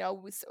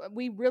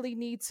 We really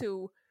need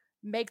to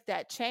make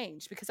that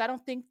change, because I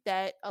don't think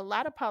that a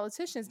lot of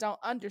politicians don't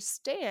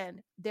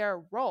understand their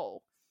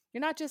role.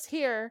 You're not just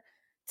here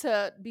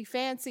to be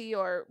fancy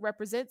or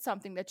represent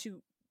something that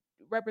you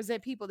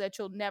represent people that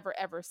you'll never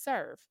ever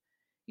serve.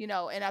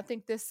 And I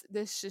think this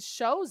just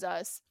shows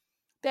us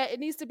that it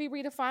needs to be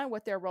redefined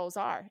what their roles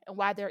are and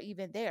why they're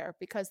even there,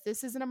 because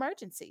this is an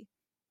emergency.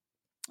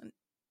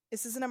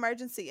 This is an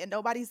emergency and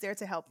nobody's there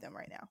to help them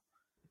right now.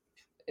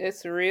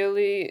 It's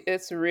really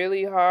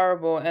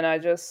horrible. And I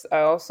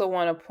also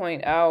want to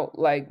point out,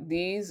 like,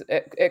 these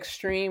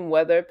extreme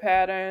weather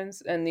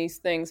patterns and these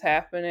things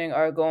happening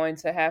are going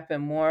to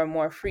happen more and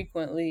more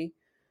frequently.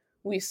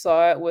 We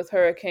saw it with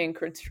Hurricane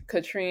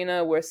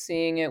Katrina. We're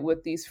seeing it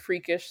with these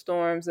freakish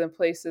storms in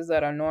places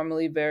that are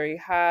normally very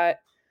hot,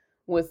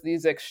 with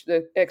these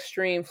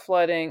extreme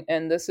flooding.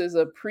 And this is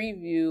a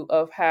preview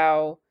of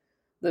how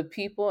the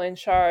people in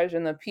charge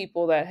and the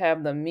people that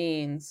have the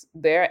means,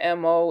 their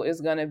MO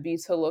is going to be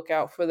to look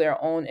out for their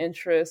own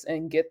interests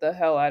and get the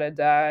hell out of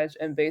Dodge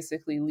and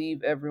basically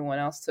leave everyone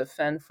else to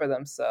fend for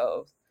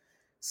themselves.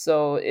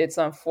 So it's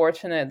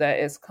unfortunate that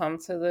it's come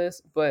to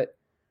this, but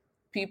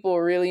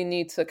people really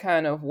need to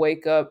kind of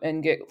wake up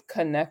and get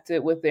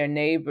connected with their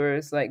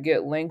neighbors, like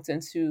get linked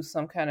into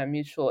some kind of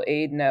mutual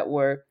aid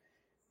network,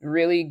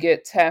 really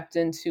get tapped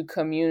into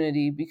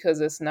community,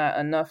 because it's not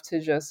enough to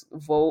just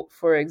vote,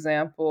 for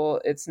example.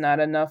 It's not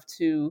enough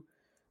to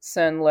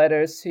send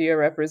letters to your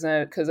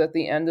representative, because at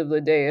the end of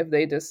the day, if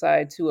they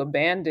decide to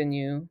abandon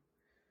you,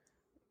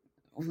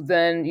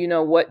 then,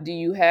 what do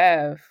you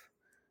have?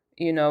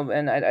 And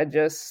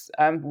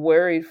I'm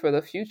worried for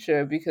the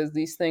future, because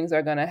these things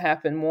are going to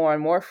happen more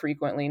and more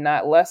frequently,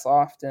 not less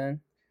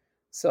often.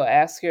 So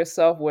ask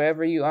yourself,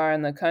 wherever you are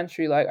in the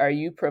country, like, are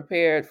you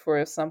prepared for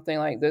if something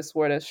like this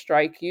were to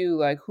strike you?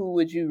 Like, who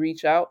would you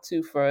reach out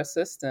to for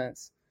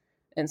assistance?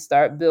 And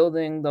start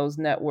building those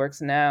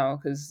networks now,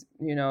 because,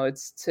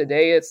 it's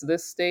today, it's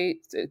this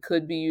state, it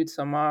could be you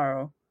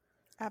tomorrow.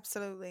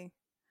 Absolutely.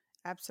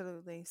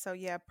 Absolutely. So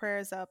yeah,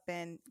 prayers up,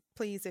 and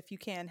please, if you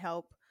can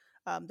help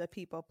the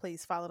people,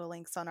 please follow the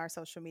links on our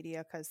social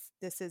media, because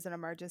this is an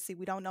emergency.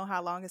 We don't know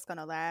how long it's going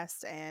to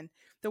last, and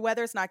the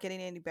weather's not getting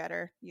any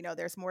better.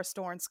 There's more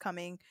storms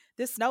coming.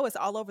 This snow is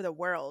all over the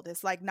world.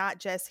 It's like not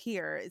just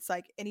here. It's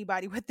like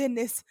anybody within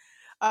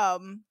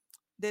um,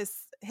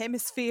 this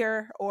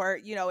hemisphere, or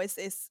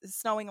it's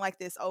snowing like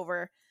this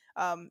over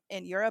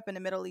in Europe and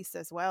the Middle East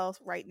as well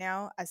right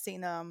now. I've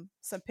seen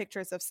some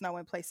pictures of snow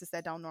in places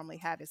that don't normally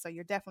have it. So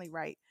you're definitely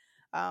right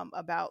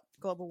about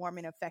global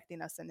warming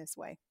affecting us in this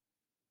way.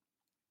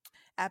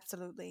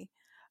 Absolutely.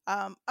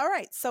 All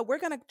right. So we're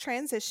going to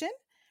transition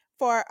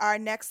for our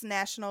next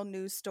national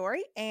news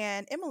story.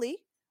 And Emily,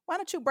 why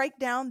don't you break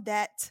down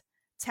that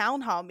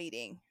town hall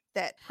meeting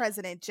that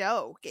President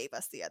Joe gave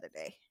us the other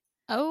day?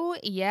 Oh,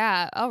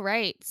 yeah. All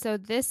right. So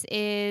this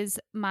is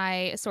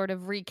my sort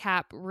of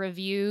recap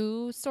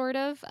review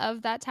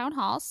of that town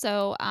hall.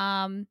 So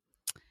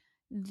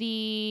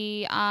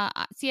the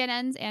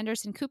CNN's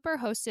Anderson Cooper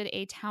hosted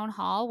a town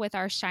hall with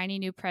our shiny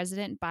new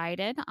president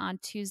Biden on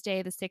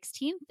Tuesday the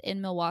 16th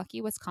in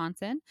Milwaukee,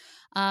 Wisconsin.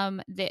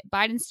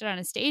 Biden stood on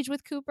a stage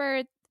with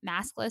Cooper,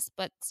 maskless,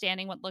 but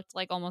standing what looked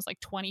like almost like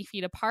 20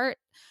 feet apart.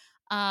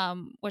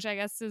 Which I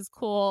guess is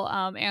cool,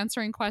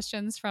 answering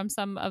questions from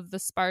some of the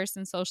sparse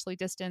and socially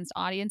distanced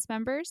audience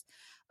members.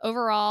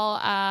 Overall,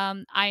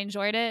 I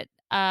enjoyed it.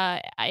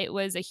 It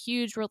was a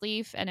huge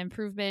relief and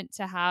improvement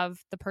to have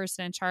the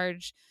person in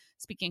charge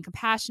speaking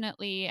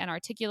compassionately and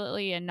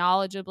articulately and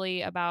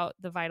knowledgeably about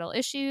the vital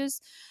issues.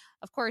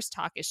 Of course,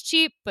 talk is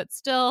cheap, but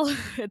still,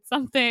 it's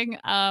something.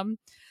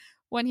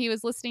 When he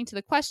was listening to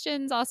the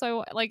questions,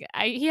 also,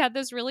 he had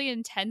this really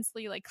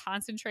intensely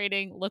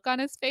concentrating look on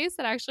his face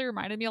that actually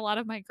reminded me a lot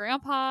of my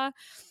grandpa,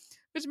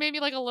 which made me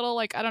a little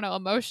I don't know,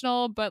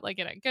 emotional, but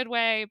in a good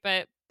way.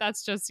 But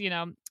that's just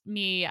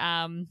me,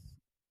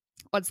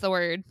 what's the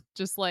word,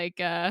 just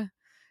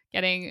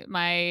getting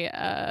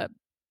my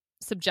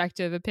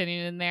subjective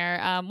opinion in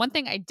there. One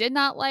thing I did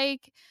not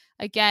like,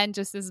 again,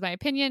 just as my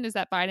opinion, is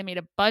that Biden made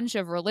a bunch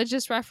of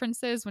religious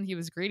references when he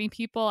was greeting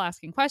people,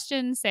 asking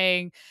questions,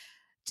 saying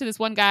to this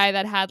one guy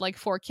that had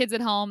 4 kids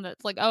at home,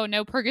 that's oh,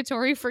 no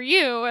purgatory for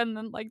you. And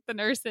then the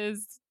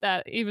nurses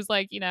that he was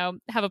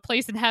have a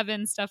place in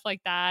heaven, stuff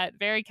like that.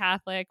 Very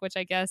Catholic, which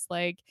I guess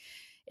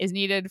is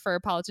needed for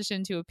a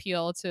politician to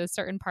appeal to a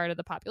certain part of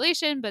the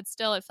population, but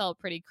still it felt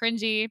pretty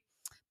cringy.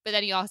 But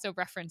then he also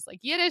referenced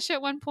Yiddish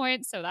at one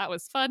point, so that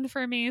was fun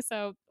for me.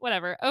 So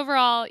whatever.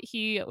 Overall,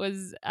 he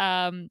was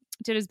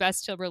did his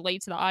best to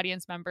relate to the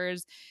audience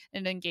members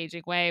in an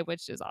engaging way,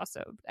 which is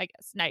also, I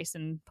guess, nice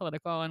and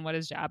political and what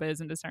his job is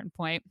at a certain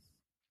point.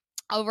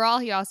 Overall,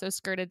 he also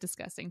skirted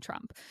discussing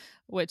Trump,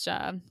 which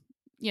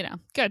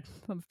good.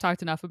 We've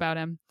talked enough about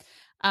him.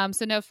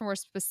 So no more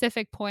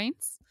specific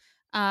points.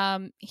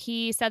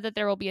 He said that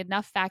there will be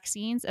enough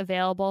vaccines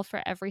available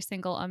for every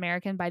single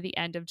American by the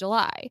end of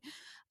July.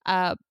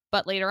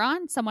 But later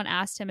on, someone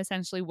asked him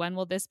essentially, when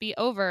will this be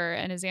over?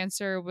 And his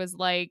answer was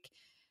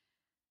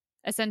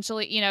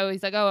essentially,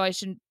 he's oh,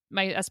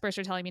 my experts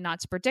are telling me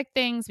not to predict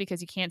things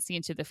because you can't see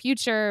into the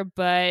future.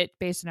 But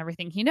based on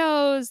everything he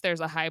knows, there's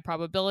a high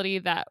probability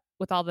that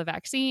with all the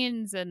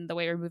vaccines and the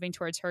way we're moving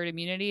towards herd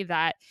immunity,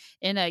 that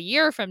in a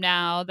year from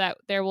now, that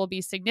there will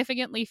be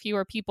significantly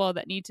fewer people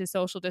that need to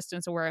social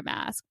distance or wear a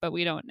mask, but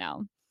we don't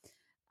know.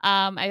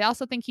 I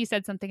also think he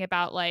said something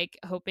about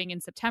hoping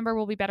in September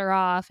we'll be better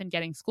off and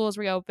getting schools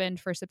reopened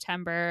for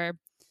September.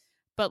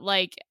 But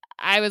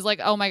I was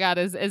oh my God,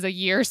 is a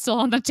year still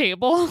on the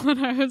table?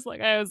 And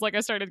I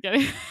started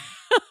getting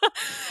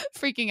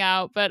freaking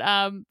out. But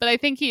I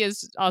think he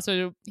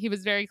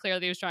was very clear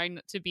that he was trying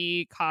to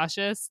be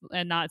cautious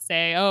and not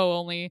say, oh,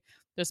 only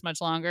this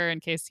much longer, in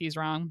case he's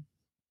wrong.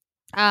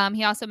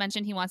 He also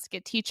mentioned he wants to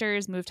get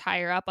teachers moved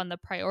higher up on the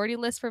priority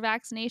list for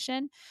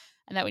vaccination,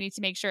 and that we need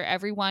to make sure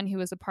everyone who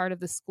is a part of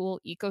the school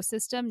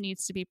ecosystem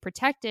needs to be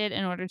protected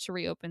in order to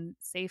reopen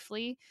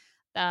safely.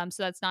 So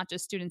that's not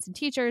just students and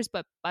teachers,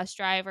 but bus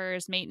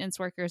drivers, maintenance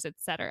workers,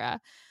 etc.,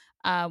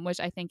 which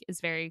I think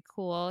is very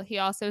cool. He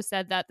also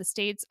said that the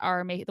states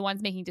are the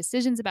ones making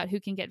decisions about who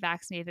can get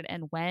vaccinated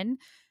and when,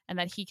 and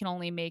that he can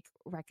only make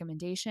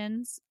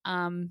recommendations.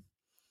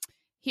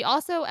 He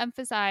also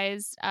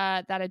emphasized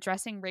that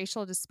addressing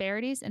racial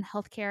disparities in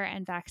healthcare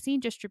and vaccine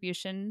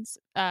distribution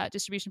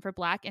for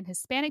Black and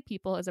Hispanic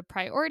people is a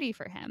priority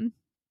for him.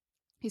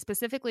 He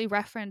specifically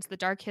referenced the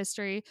dark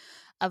history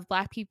of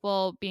Black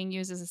people being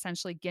used as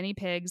essentially guinea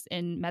pigs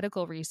in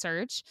medical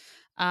research,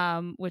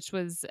 which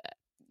was,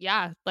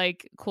 yeah,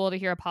 like cool to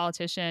hear a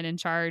politician in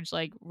charge,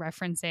 like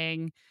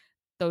referencing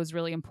those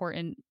really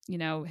important,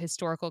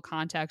 historical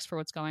context for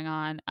what's going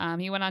on.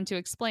 He went on to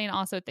explain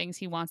also things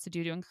he wants to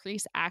do to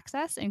increase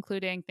access,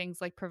 including things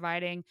like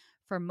providing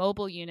for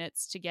mobile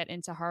units to get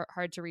into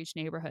hard to reach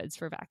neighborhoods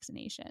for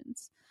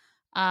vaccinations.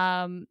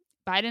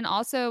 Biden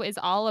also is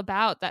all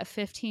about that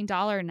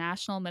 $15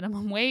 national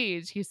minimum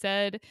wage. He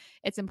said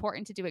it's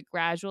important to do it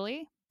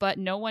gradually, but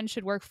no one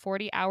should work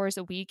 40 hours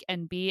a week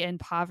and be in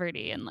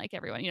poverty. And like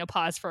everyone,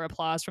 pause for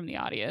applause from the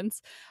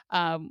audience.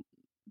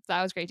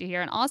 That was great to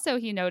hear. And also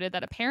he noted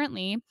that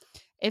apparently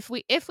if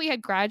we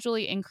had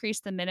gradually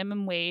increased the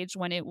minimum wage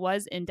when it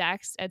was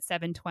indexed at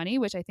 720,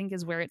 which I think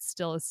is where it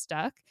still is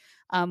stuck,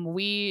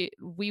 we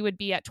would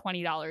be at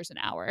 $20 an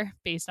hour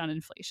based on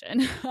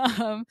inflation.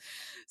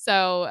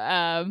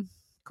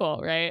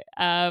 Cool, right?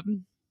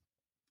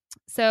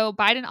 So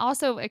Biden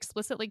also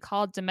explicitly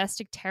called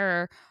domestic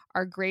terror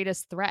our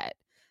greatest threat,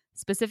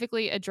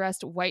 specifically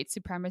addressed white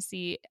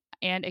supremacy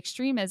and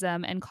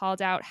extremism, and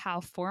called out how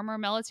former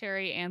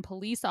military and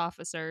police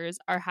officers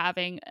are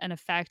having an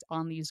effect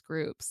on these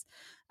groups.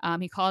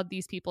 He called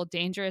these people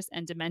dangerous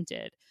and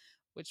demented,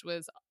 which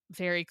was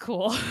very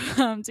cool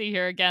to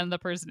hear again the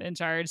person in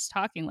charge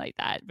talking like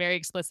that, very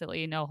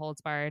explicitly, no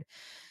holds barred.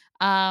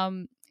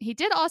 He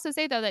did also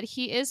say, though, that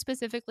he is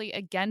specifically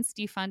against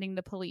defunding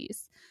the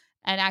police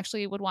and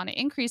actually would want to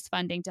increase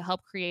funding to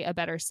help create a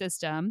better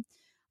system.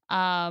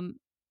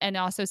 And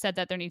also said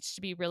that there needs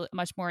to be really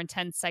much more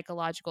intense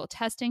psychological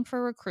testing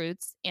for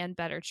recruits and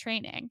better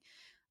training.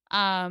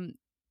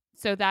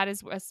 So that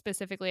is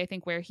specifically, I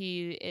think, where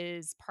he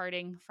is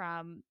parting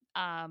from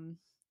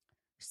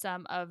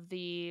some of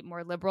the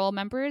more liberal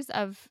members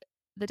of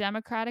the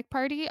Democratic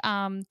Party.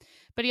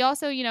 But he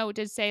also,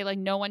 did say like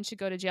no one should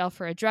go to jail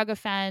for a drug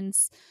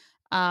offense.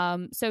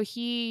 So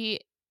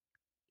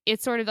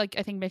it's sort of like,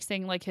 I think,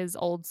 mixing like his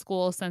old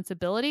school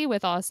sensibility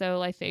with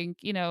also, I think,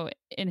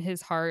 in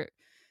his heart,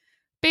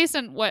 based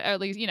on what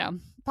at least,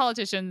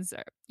 politicians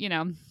are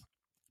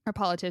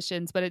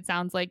politicians, but it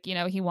sounds like, he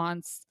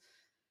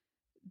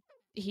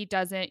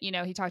doesn't,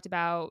 he talked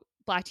about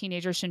Black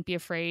teenagers shouldn't be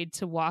afraid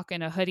to walk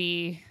in a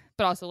hoodie,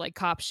 but also like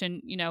cops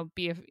shouldn't,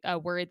 be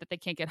worried that they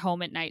can't get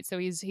home at night. So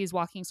he's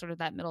walking sort of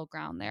that middle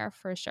ground there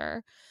for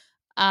sure.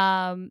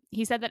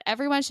 He said that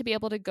everyone should be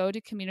able to go to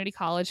community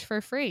college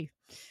for free.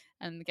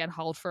 And again,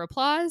 hauled for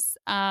applause.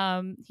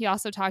 He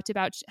also talked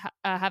about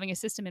having a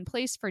system in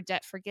place for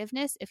debt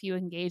forgiveness if you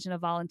engage in a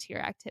volunteer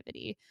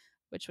activity,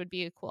 which would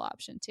be a cool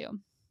option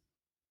too.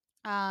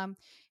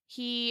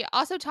 He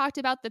also talked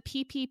about the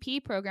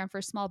PPP program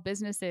for small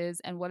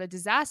businesses and what a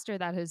disaster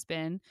that has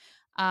been.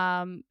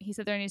 He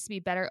said there needs to be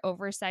better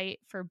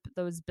oversight for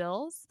those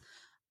bills.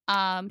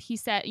 He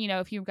said,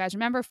 if you guys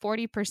remember,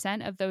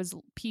 40% of those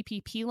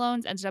PPP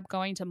loans ended up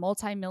going to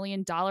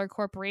multi-million-dollar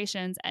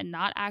corporations and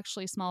not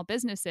actually small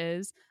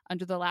businesses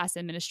under the last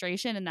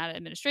administration. And that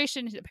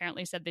administration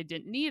apparently said they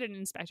didn't need an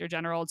inspector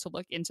general to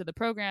look into the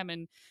program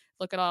and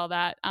look at all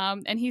that.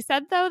 And he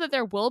said, though, that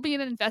there will be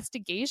an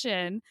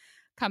investigation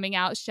coming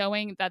out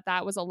showing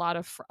that was a lot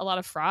of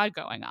fraud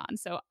going on.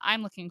 So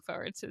I'm looking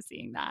forward to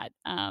seeing that.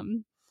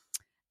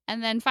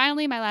 And then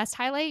finally, my last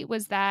highlight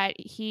was that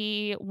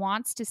he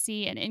wants to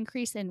see an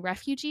increase in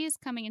refugees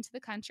coming into the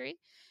country.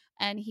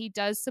 And he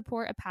does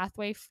support a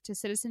pathway to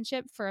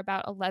citizenship for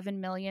about 11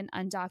 million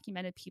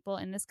undocumented people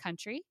in this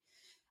country.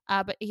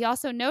 But he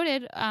also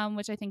noted,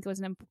 which I think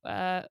was an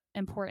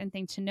important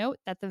thing to note,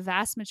 that the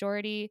vast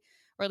majority,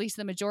 or at least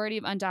the majority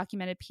of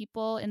undocumented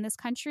people in this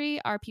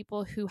country are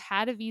people who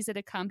had a visa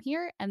to come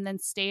here and then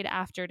stayed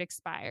after it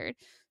expired.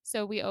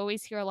 So we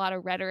always hear a lot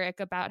of rhetoric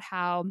about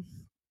how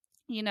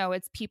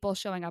it's people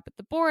showing up at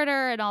the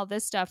border and all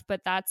this stuff, but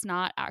that's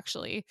not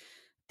actually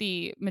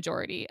the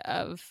majority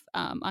of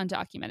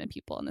undocumented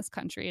people in this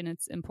country. And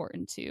it's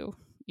important to,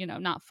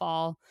 not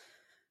fall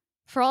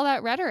for all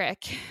that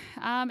rhetoric.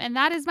 And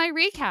that is my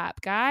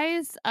recap,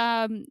 guys.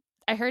 I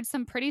heard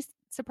some pretty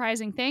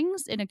surprising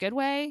things in a good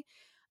way,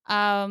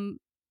 and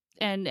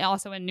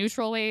also in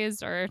neutral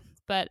ways,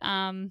 but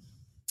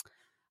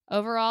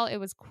overall, it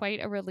was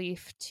quite a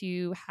relief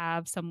to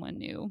have someone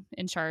new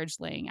in charge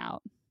laying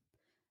out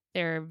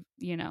their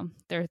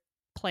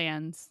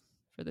plans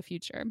for the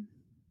future.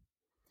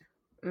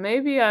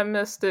 Maybe I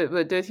missed it,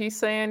 but did he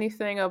say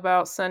anything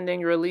about sending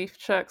relief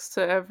checks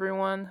to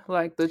everyone,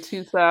 like the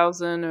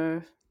 2,000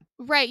 or?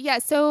 Right. Yeah.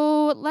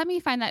 So let me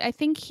find that. I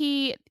think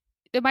it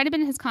might have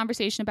been his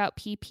conversation about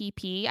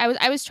PPP.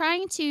 I was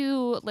trying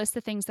to list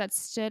the things that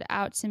stood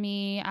out to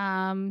me.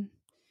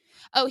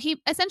 He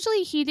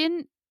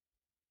didn't.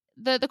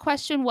 The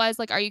question was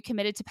like, are you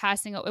committed to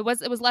passing? It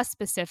was less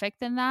specific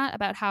than that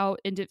about how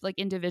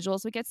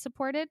individuals would get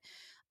supported.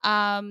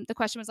 The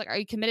question was like, are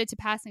you committed to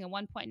passing a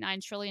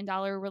 $1.9 trillion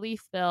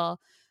relief bill?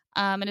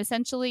 And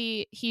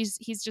essentially, he's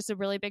just a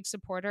really big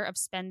supporter of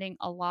spending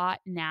a lot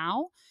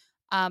now,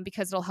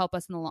 because it'll help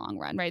us in the long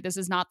run, right? This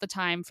is not the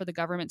time for the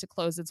government to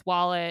close its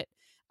wallet.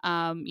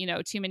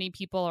 Too many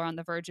people are on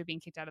the verge of being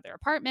kicked out of their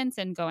apartments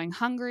and going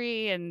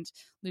hungry and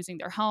losing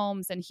their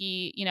homes. And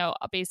he,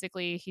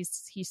 basically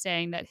he's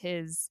saying that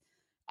his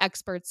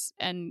experts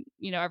and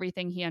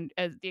everything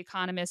the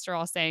economists are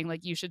all saying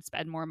like you should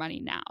spend more money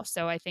now.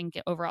 So I think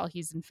overall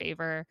he's in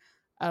favor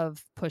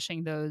of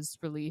pushing those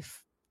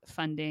relief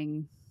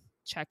funding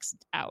checks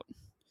out.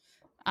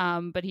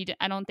 But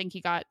I don't think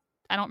I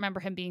don't remember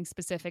him being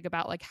specific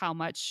about like how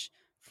much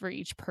for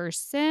each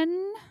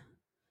person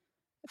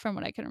from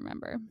what I can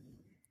remember.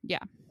 Yeah.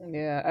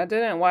 Yeah, I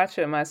didn't watch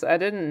it myself. I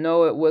didn't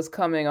know it was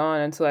coming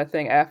on until I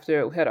think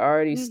after it had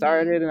already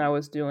started and I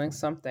was doing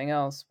something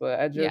else. But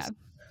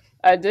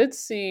I did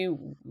see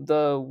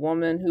the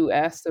woman who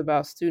asked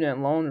about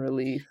student loan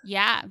relief.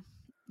 Yeah.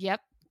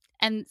 Yep.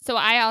 And so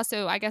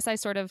I guess I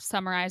sort of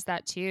summarized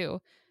that too,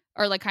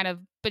 or like kind of,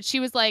 but she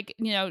was like,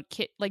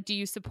 like, do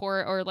you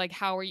support, or like,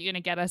 how are you going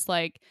to get us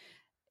like,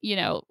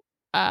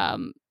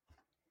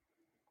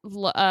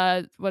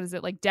 what is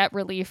it, like debt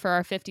relief for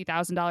our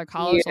 $50,000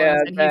 college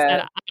loans? And he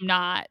said, I'm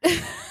not.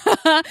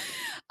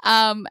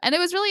 And it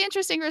was really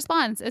interesting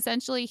response.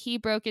 Essentially, he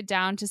broke it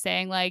down to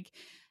saying like,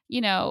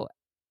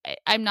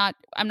 I'm not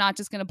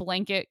just going to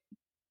blanket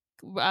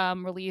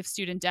relieve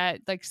student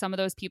debt. Like some of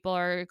those people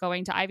are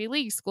going to Ivy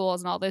League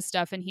schools and all this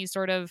stuff. And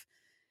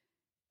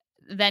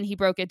then he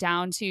broke it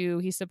down to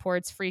he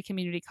supports free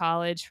community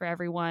college for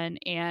everyone,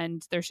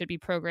 and there should be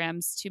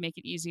programs to make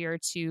it easier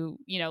to,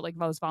 like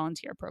those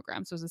volunteer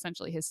programs was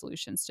essentially his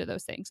solutions to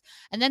those things.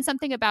 And then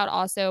something about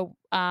also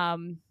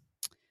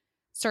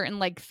certain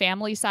like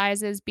family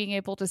sizes being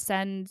able to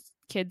send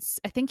kids.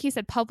 I think he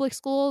said public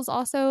schools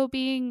also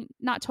being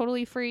not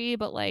totally free,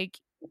 but like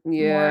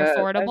more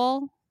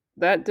affordable.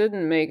 That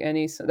didn't make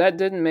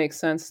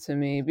sense to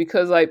me,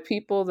 because like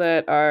people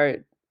that are,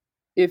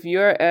 if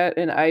you're at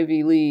an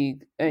Ivy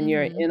League and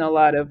you're in a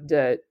lot of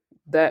debt,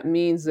 that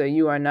means that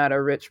you are not a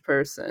rich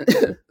person.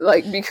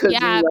 Like, because you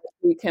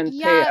likely can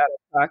pay out of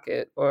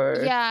pocket,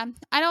 or I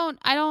don't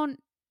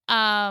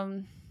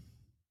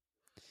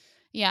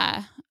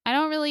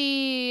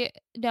really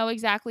know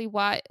exactly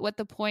what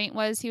the point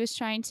was he was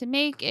trying to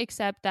make,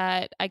 except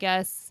that I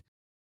guess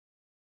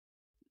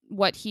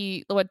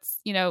apparently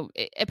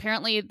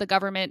the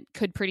government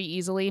could pretty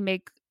easily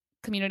make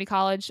community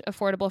college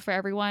affordable for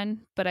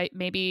everyone, but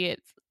maybe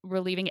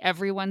relieving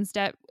everyone's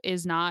debt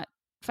is not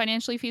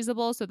financially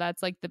feasible. So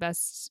that's like the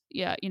best,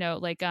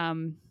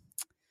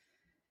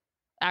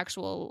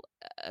 actual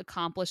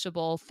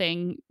accomplishable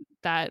thing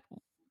that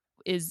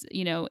is,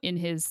 in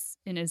his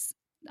his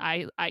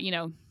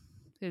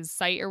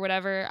site or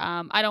whatever.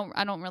 I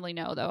don't really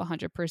know though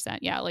 100%.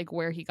 Yeah, like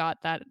where he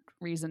got that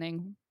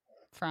reasoning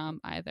from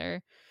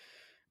either.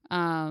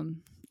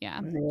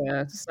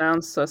 Yeah,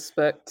 sounds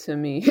suspect to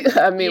me.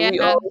 I mean,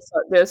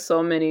 there's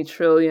so many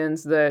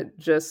trillions that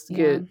just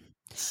get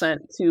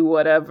sent to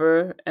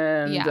whatever,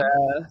 and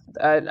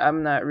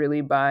I'm not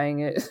really buying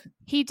it.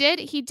 He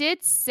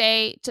did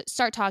say to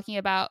start talking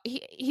about,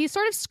 he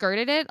sort of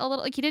skirted it a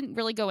little, like he didn't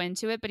really go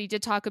into it, but he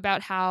did talk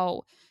about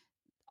how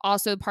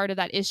also part of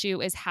that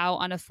issue is how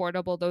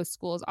unaffordable those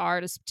schools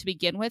are to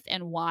begin with,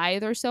 and why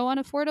they're so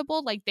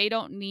unaffordable. Like they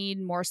don't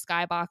need more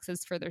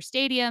skyboxes for their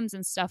stadiums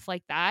and stuff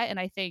like that. And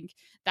I think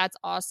that's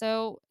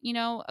also,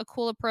 a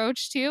cool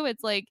approach too.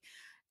 It's like,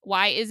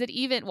 why is it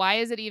even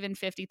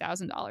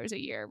 $50,000 a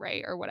year,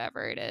 right? Or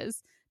whatever it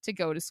is to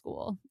go to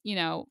school,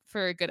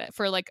 for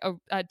like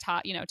a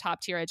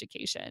top tier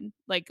education.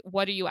 Like,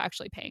 what are you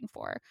actually paying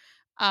for?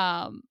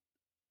 All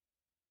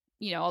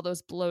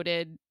those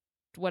bloated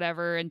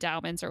whatever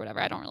endowments or whatever.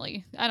 I don't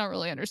really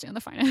understand the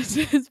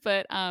finances,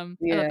 but I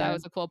thought that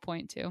was a cool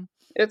point too.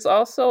 It's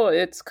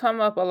come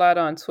up a lot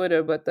on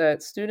Twitter, but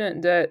that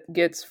student debt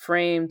gets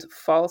framed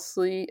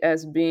falsely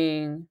as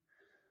being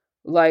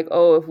like,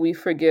 oh, if we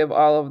forgive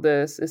all of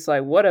this, it's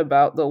like, what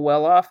about the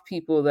well-off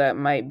people that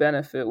might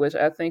benefit, which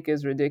I think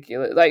is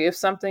ridiculous. Like, if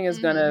something is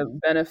going to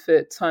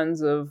benefit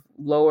tons of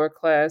lower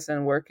class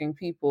and working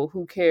people,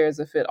 who cares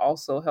if it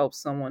also helps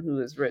someone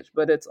who is rich?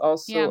 But it's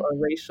also a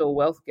racial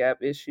wealth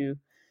gap issue,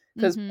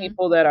 because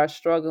people that are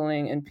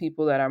struggling and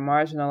people that are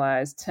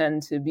marginalized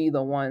tend to be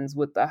the ones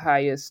with the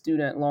highest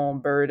student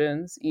loan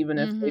burdens, even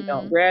if they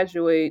don't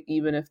graduate,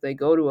 even if they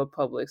go to a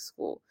public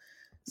school.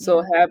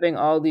 So having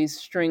all these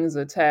strings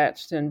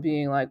attached and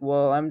being like,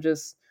 well, I'm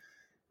just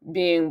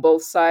being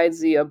both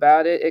sidesy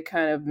about it, it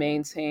kind of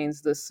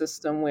maintains the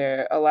system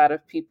where a lot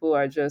of people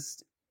are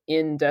just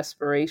in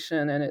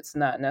desperation and it's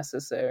not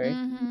necessary.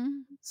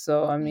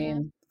 So, I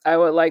mean, I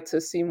would like to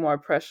see more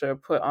pressure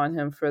put on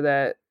him for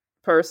that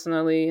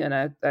personally. And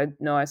I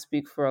know I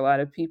speak for a lot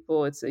of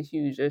people. It's a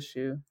huge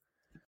issue.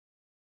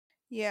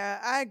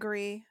 Yeah, I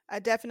agree. I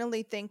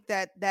definitely think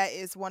that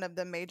is one of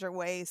the major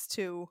ways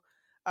to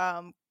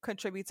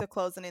contribute to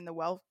closing in the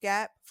wealth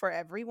gap for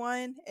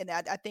everyone. And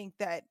I think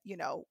that,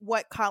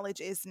 what college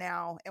is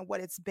now and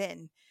what it's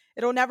been,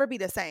 it'll never be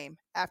the same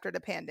after the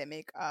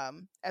pandemic.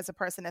 As a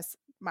person that's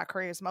my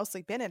career has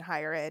mostly been in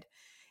higher ed,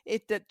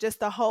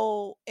 just the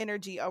whole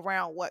energy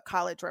around what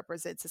college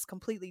represents is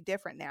completely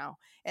different now.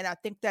 And I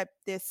think that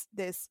this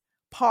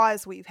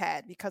pause we've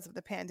had because of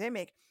the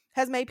pandemic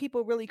has made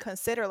people really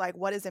consider, like,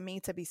 what does it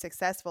mean to be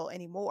successful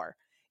anymore?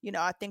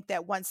 I think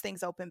that once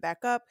things open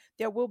back up,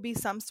 there will be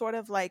some sort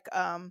of like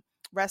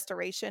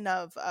restoration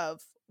of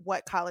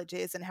what college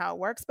is and how it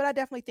works. But I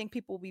definitely think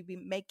people will be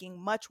making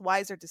much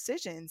wiser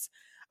decisions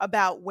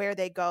about where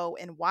they go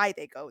and why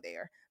they go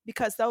there,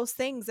 because those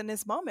things in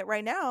this moment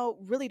right now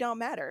really don't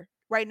matter.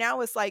 Right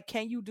now, it's like,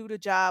 can you do the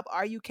job?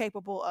 Are you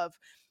capable of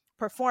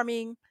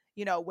performing?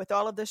 With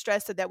all of the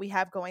stress that we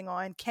have going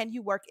on, can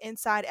you work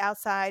inside,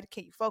 outside?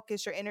 Can you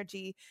focus your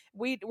energy?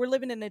 We're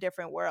living in a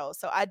different world.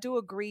 So I do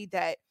agree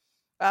that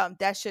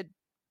that should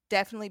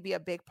definitely be a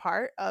big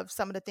part of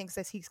some of the things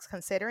that he's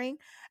considering.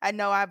 I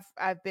know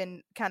I've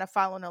been kind of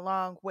following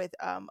along with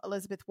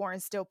Elizabeth Warren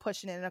still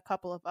pushing it, and a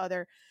couple of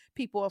other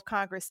people of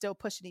Congress still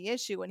pushing the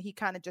issue, and he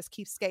kind of just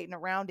keeps skating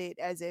around it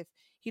as if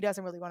he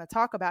doesn't really want to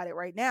talk about it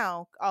right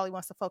now. All he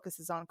wants to focus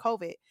is on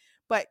COVID.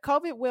 But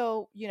COVID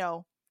will,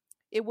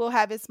 it will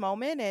have its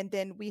moment, and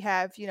then we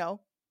have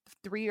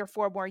 3 or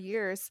 4 more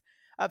years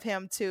of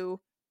him to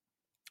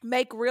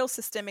make real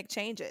systemic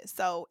changes.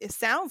 So it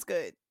sounds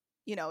good.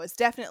 It's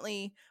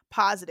definitely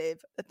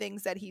positive, the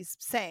things that he's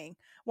saying.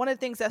 One of the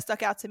things that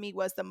stuck out to me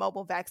was the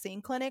mobile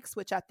vaccine clinics,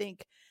 which I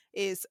think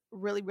is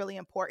really, really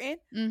important.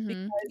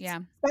 Mm-hmm. Yeah.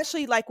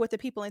 Especially like with the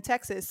people in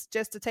Texas,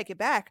 just to take it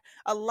back,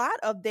 a lot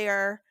of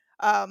their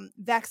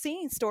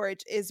vaccine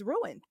storage is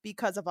ruined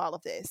because of all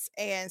of this.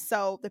 And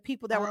so the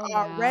people that were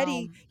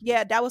already,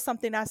 that was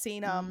something I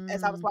seen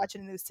as I was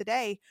watching the news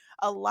today.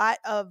 A lot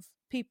of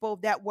people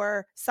that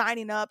were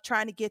signing up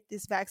trying to get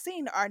this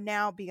vaccine are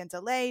now being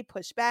delayed,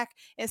 pushed back,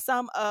 and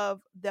some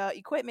of the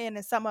equipment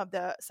and some of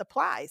the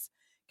supplies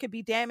could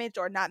be damaged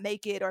or not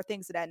make it, or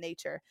things of that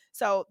nature.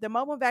 So the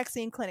mobile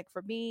vaccine clinic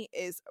for me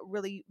is a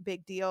really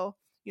big deal,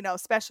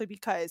 especially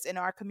because in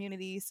our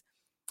communities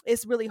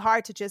it's really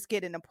hard to just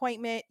get an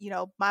appointment.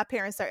 My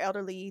parents are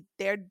elderly.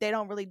 They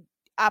don't really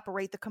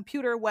operate the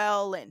computer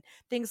well and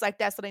things like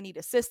that. So they need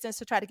assistance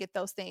to try to get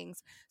those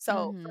things.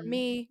 So for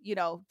me,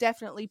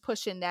 definitely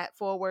pushing that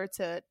forward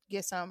to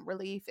get some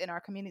relief in our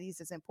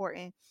communities is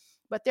important.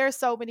 But there's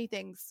so many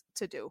things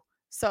to do.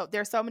 So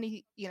there's so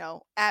many,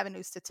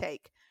 avenues to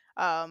take.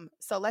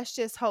 So let's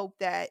just hope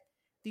that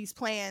these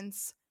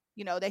plans,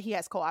 that he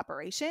has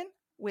cooperation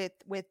with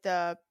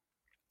the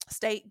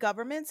state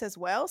governments as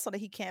well, so that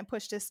he can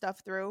push this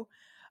stuff through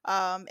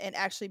and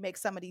actually make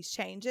some of these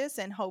changes.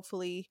 And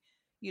hopefully,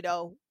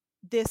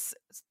 this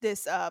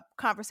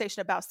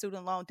conversation about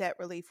student loan debt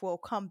relief will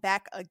come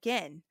back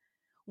again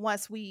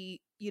once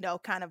we,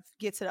 kind of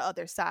get to the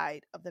other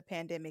side of the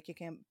pandemic. It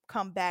can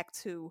come back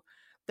to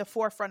the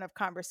forefront of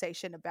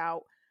conversation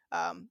about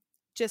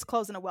just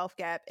closing a wealth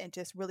gap and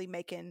just really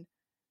making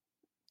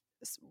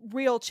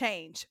real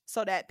change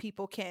so that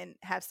people can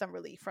have some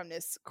relief from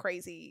this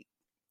crazy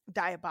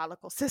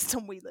diabolical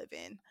system we live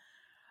in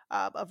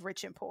of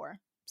rich and poor.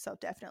 So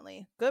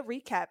definitely good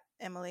recap,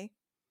 Emily.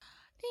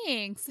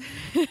 Thanks.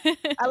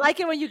 I like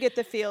it when you get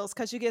the feels,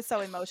 because you get so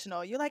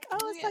emotional. You're like, oh,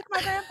 it's like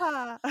my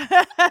grandpa.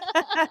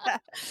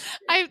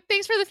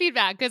 Thanks for the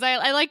feedback, because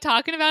I like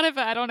talking about it,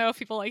 but I don't know if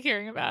people like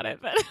hearing about it.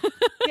 But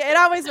yeah, it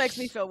always makes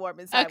me feel warm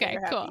inside. Okay, when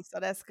you're cool. Happy, so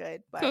that's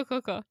good. But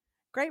cool.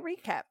 Great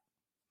recap.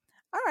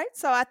 All right,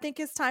 so I think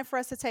it's time for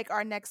us to take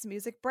our next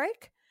music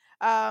break.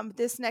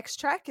 This next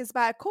track is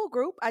by a cool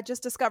group. I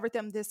just discovered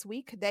them this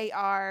week. They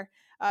are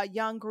a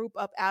young group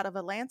up out of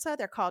Atlanta.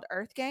 They're called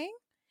Earth Gang,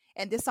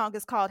 and this song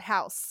is called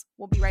House.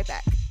 We'll be right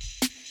back.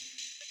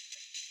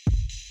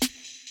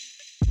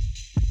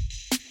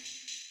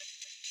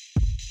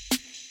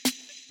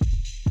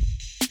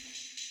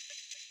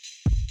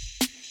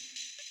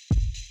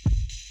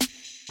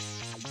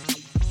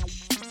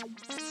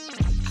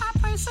 I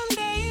pray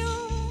someday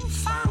you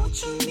find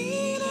what you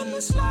need in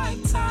this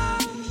lifetime.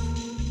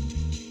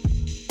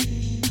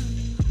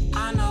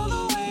 I know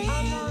the way,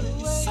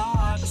 so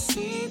hard to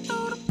see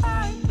through the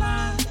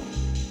pipeline.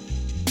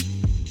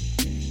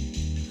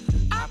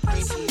 I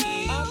pray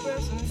someday you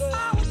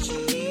find what you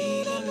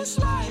need in this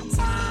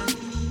lifetime.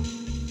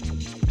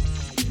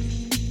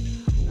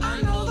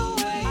 I know the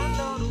way,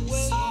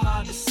 so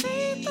hard to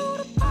see through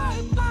the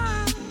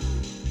pipeline.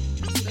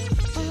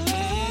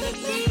 Let it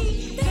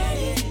be, let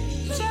it,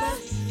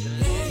 just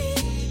let it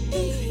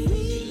be,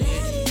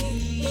 let it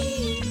be.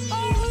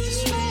 Oh,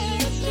 just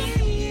let it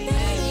be,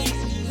 let it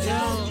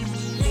go.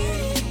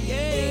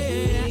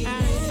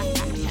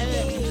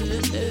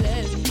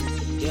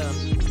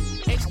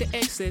 Extra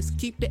excess,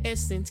 keep the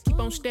essence, keep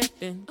on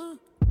stepping.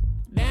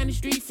 Down the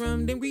street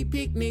from them Greek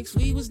picnics,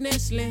 we was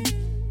nestling.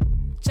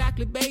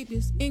 Chocolate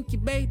babies,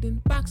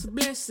 incubating, box of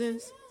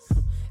blessings.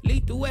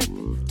 Lethal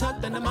weapon,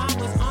 tucked under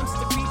mama's arms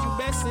to reap the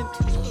blessing.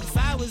 If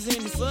I was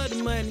in it for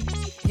the money,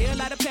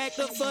 hell, I'd have packed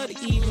up for the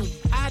evening.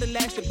 I'd have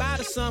lasted by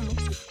the summer,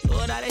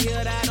 Lord, I'd have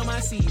held out on my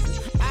season.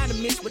 I'd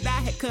have missed what I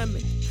had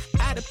coming,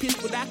 I'd have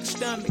pissed what I could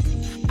stomach.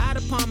 I'd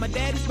have pawned my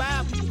daddy's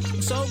Bible,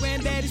 I'm so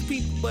granddaddy's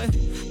people, but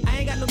I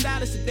ain't got no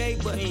dollars today,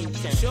 but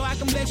sure I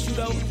can bless you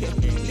though.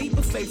 Leap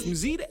of faith from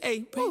Z to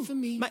A, pray for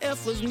me, my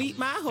efforts meet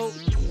my hope.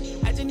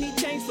 I just need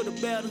change for the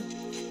better,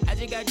 I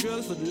just got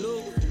drugs for the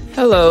loot.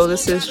 Hello,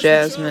 this is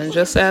Jasmine.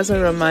 Just as a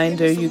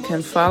reminder, you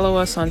can follow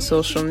us on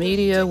social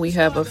media. We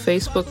have a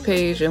Facebook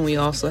page and we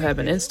also have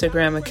an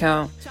Instagram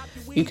account.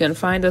 You can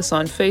find us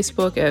on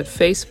Facebook at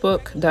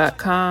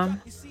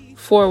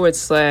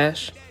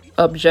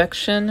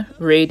facebook.com/Objection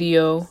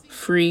Radio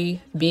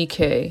Free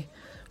BK.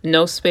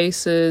 No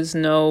spaces,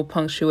 no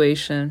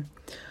punctuation.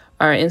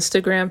 Our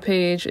Instagram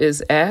page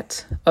is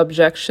at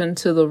Objection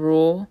to the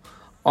Rule.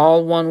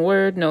 All one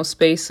word, no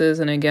spaces,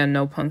 and again,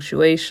 no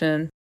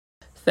punctuation.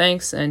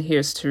 Thanks, and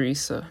here's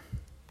Teresa.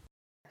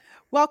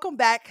 Welcome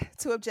back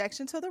to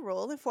Objection to the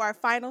Rule. And for our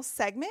final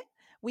segment,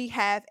 we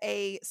have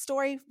a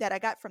story that I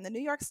got from the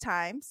New York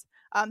Times.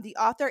 The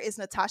author is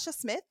Natasha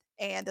Smith,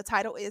 and the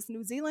title is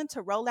New Zealand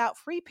to Roll Out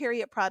Free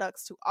Period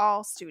Products to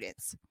All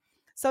Students.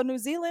 So, New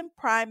Zealand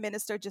Prime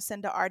Minister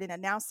Jacinda Ardern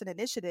announced an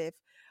initiative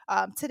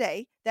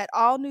today that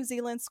all New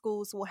Zealand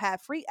schools will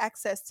have free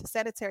access to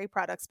sanitary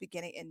products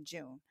beginning in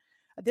June.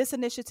 This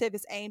initiative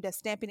is aimed at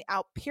stamping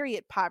out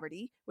period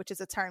poverty, which is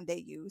a term they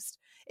used,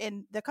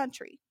 in the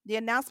country. The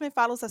announcement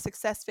follows a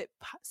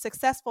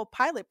successful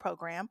pilot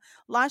program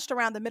launched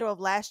around the middle of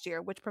last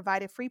year, which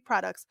provided free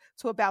products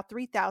to about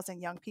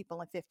 3,000 young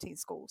people in 15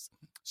 schools.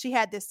 She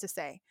had this to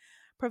say: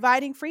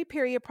 providing free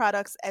period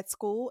products at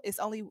school is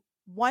only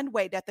one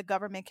way that the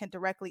government can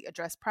directly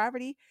address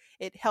poverty.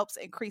 It helps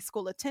increase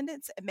school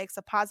attendance and makes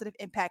a positive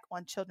impact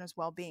on children's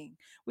well-being.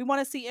 We want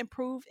to see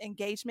improved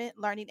engagement,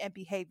 learning, and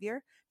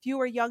behavior,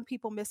 fewer young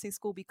people missing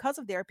school because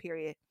of their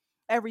period,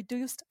 and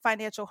reduced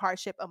financial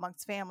hardship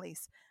amongst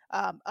families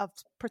of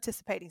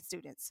participating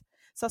students.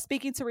 So,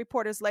 speaking to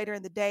reporters later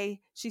in the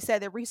day, she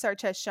said that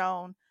research has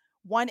shown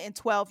 1 in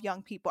 12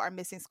 young people are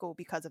missing school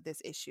because of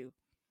this issue.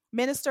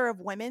 Minister of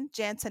Women,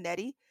 Jan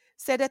Tinetti,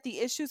 said that the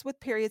issues with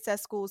periods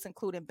at schools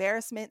include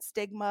embarrassment,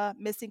 stigma,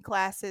 missing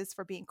classes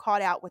for being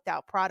caught out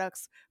without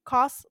products,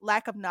 costs,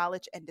 lack of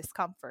knowledge, and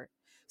discomfort.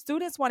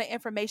 Students wanted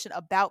information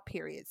about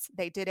periods.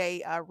 They did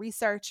a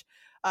research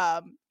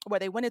where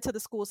they went into the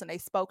schools and they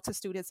spoke to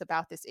students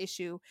about this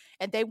issue,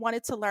 and they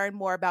wanted to learn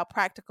more about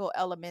practical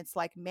elements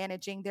like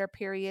managing their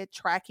period,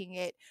 tracking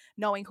it,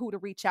 knowing who to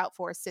reach out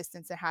for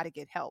assistance, and how to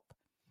get help.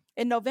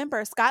 In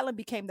November, Scotland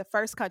became the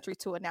first country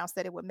to announce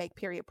that it would make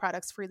period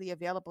products freely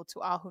available to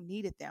all who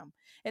needed them.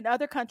 And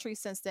other countries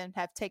since then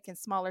have taken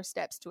smaller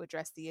steps to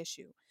address the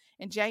issue.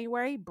 In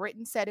January,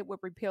 Britain said it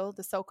would repeal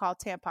the so-called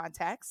tampon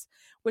tax,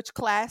 which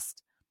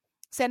classed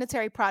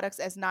sanitary products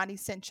as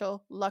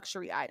non-essential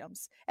luxury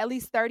items. At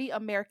least 30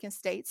 American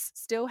states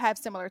still have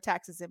similar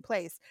taxes in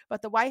place,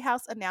 but the White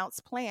House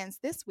announced plans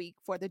this week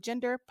for the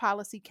Gender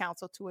Policy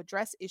Council to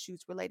address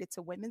issues related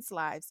to women's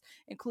lives,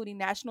 including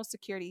national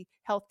security,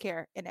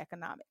 healthcare, and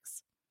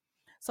economics.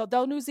 So,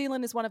 though New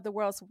Zealand is one of the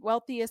world's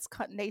wealthiest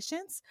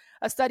nations,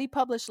 a study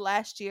published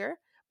last year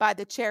by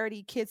the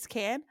charity Kids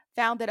Can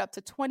found that up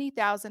to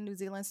 20,000 New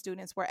Zealand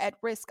students were at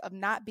risk of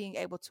not being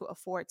able to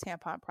afford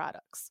tampon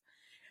products.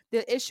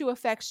 The issue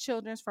affects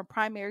children from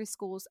primary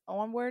schools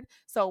onward.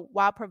 So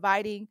while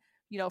providing,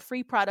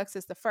 free products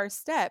is the first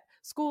step,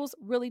 schools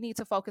really need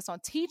to focus on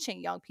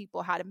teaching young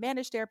people how to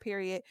manage their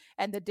period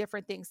and the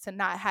different things to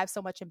not have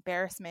so much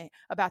embarrassment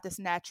about this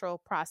natural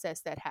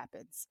process that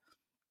happens.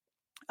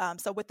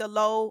 So with the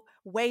low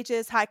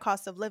wages, high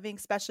cost of living,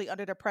 especially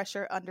under the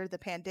pressure under the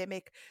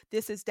pandemic,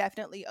 this is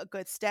definitely a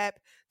good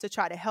step to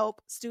try to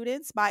help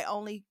students. My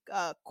only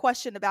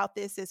question about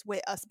this is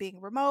with us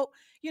being remote,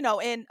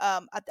 and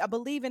I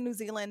believe in New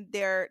Zealand,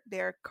 their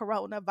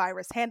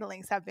coronavirus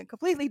handlings have been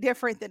completely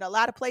different than a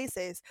lot of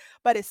places,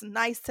 but it's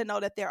nice to know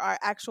that there are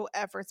actual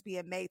efforts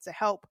being made to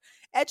help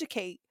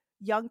educate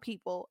young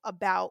people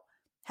about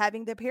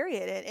having their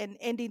period and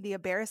ending the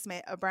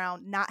embarrassment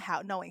around not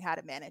knowing how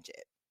to manage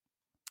it.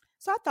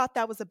 So I thought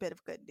that was a bit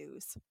of good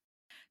news.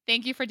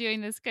 Thank you for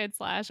doing this good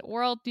 /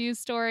 world news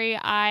story.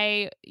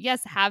 I,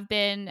 have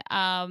been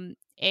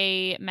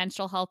a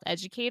mental health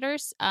educator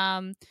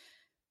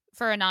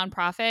for a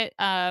nonprofit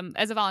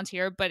as a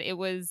volunteer, but it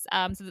was,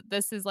 so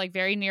this is like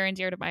very near and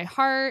dear to my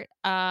heart.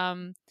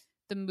 The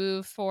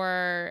move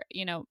for,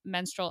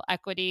 menstrual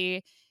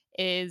equity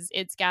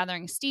it's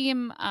gathering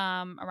steam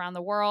around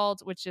the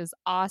world, which is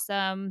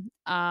awesome.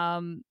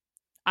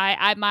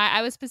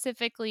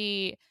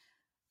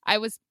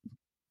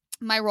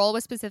 My role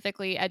was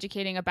specifically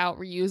educating about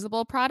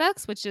reusable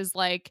products, which is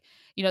like,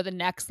 the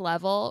next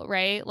level,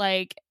 right?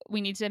 Like we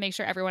need to make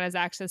sure everyone has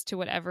access to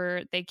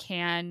whatever they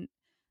can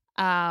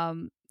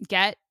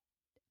get,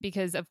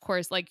 because of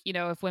course, like,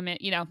 if women,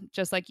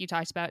 just like you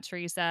talked about,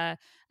 Teresa,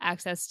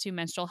 access to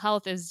menstrual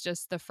health is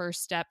just the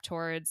first step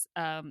towards,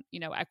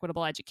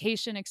 equitable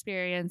education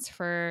experience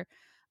for,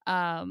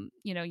 young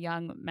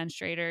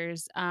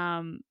menstruators.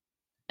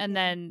 And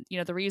then,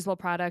 the reusable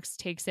products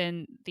takes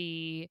in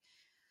the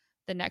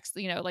next,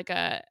 like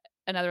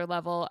another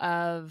level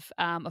of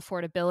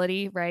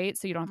affordability, right?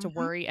 So you don't have to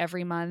worry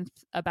every month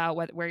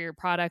about where your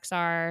products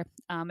are.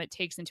 It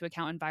takes into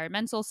account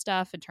environmental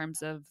stuff in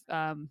terms of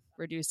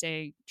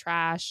reducing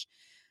trash.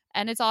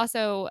 And it's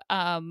also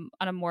on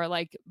a more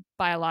like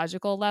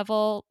biological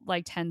level,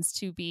 like tends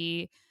to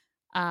be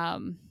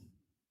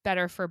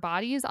better for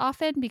bodies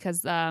often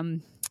because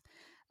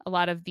a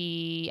lot of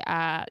the,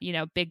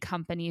 big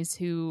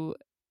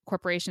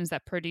corporations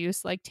that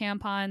produce like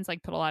tampons,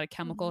 like put a lot of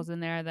chemicals in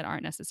there that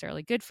aren't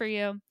necessarily good for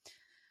you.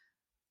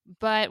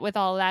 But with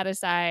all that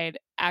aside,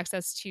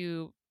 access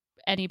to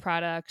any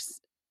products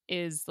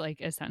is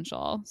like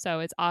essential. So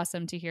it's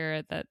awesome to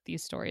hear that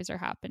these stories are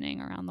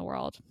happening around the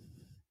world.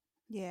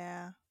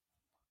 Yeah.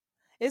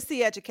 It's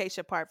the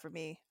education part for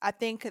me. I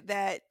think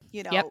that,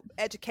 Yep.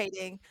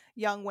 educating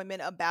young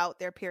women about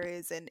their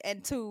periods and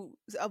to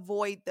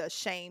avoid the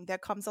shame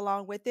that comes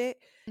along with it.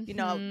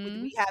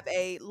 Mhm. We have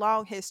a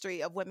long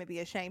history of women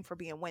being shamed for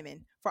being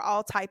women for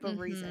all type of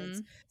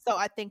reasons. Mhm. So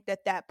I think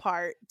that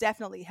part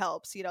definitely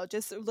helps,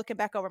 just looking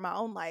back over my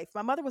own life.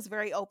 My mother was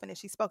very open and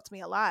she spoke to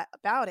me a lot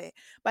about it,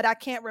 but I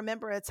can't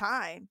remember a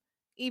time,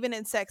 even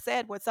in sex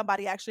ed, where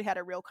somebody actually had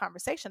a real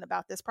conversation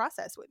about this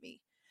process with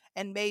me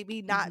and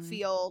maybe not Mhm.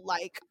 feel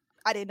like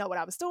I didn't know what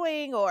I was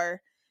doing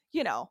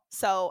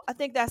so I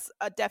think that's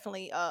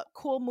definitely a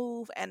cool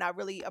move. And I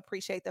really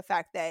appreciate the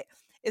fact that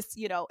it's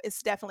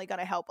definitely going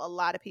to help a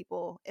lot of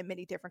people in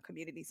many different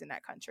communities in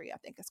that country. I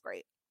think it's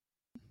great.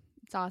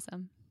 It's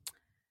awesome.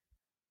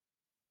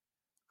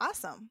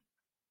 Awesome.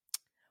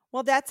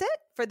 Well, that's it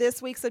for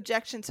this week's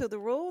Objection to the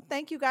Rule.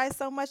 Thank you guys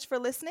so much for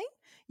listening.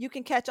 You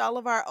can catch all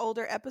of our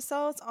older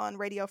episodes on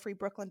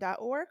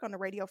radiofreebrooklyn.org, on the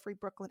Radio Free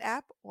Brooklyn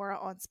app, or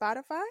on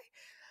Spotify.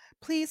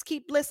 Please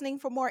keep listening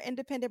for more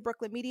independent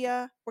Brooklyn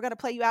media. We're going to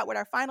play you out with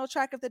our final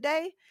track of the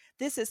day.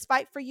 This is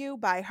Fight for You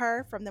by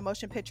Her from the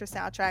motion picture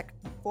soundtrack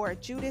for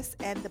Judas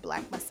and the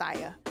Black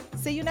Messiah.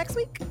 See you next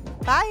week.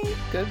 Bye.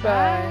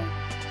 Goodbye.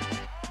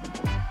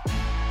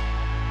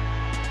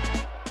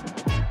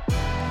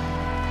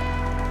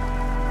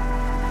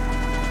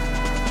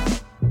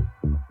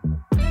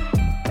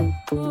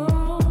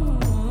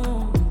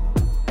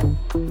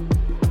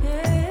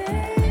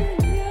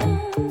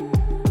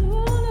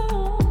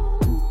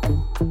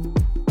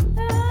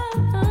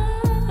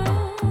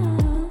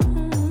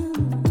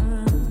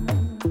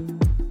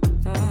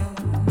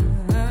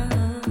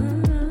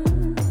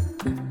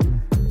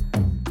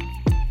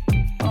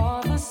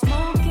 All the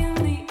smoke in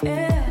the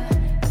air,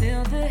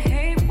 feel the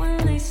hate when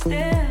they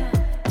stare.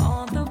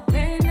 All the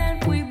pain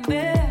that we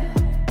bear,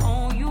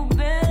 oh, you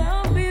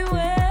better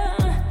beware.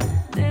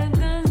 Their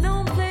guns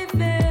don't play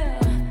fair.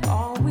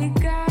 All we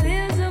got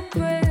is a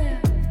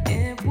prayer.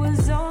 It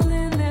was all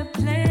in their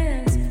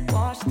plans.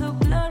 Wash the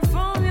blood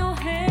from your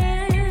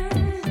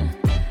hands.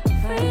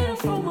 Freedom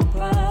from our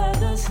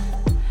brothers.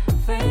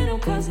 Freedom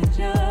 'cause they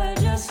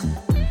judge us.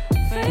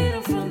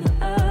 Freedom from the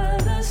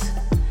others.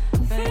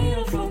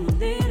 Freedom from the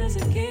leaders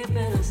that keeping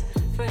us.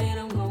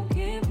 Freedom gon'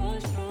 keep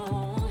us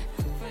strong.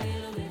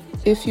 Freedom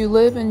If you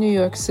live in New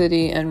York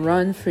City and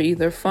run for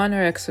either fun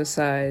or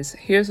exercise,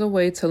 here's a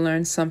way to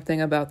learn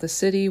something about the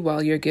city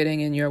while you're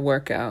getting in your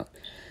workout.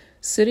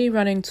 City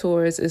Running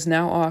Tours is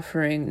now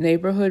offering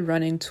neighborhood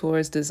running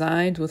tours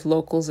designed with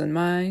locals in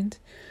mind.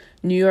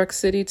 New York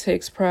City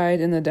takes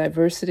pride in the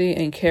diversity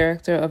and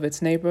character of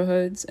its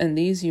neighborhoods, and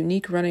these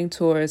unique running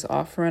tours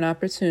offer an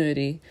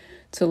opportunity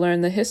to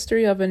learn the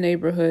history of a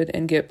neighborhood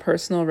and get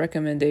personal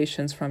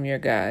recommendations from your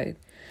guide.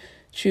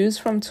 Choose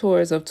from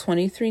tours of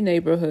 23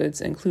 neighborhoods,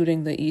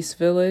 including the East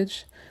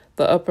Village,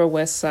 the Upper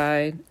West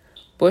Side,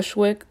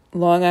 Bushwick,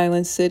 Long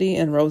Island City,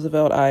 and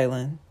Roosevelt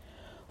Island.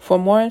 For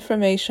more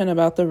information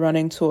about the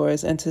running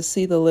tours and to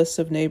see the list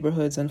of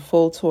neighborhoods and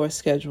full tour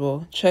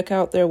schedule, check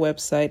out their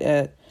website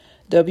at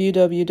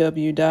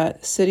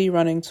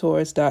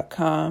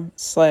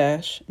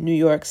www.cityrunningtours.com/New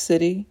York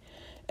City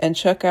and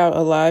check out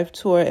a live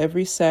tour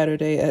every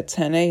Saturday at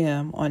 10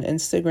 a.m. on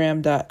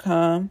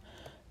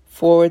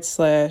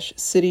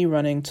Instagram.com/City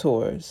Running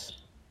Tours.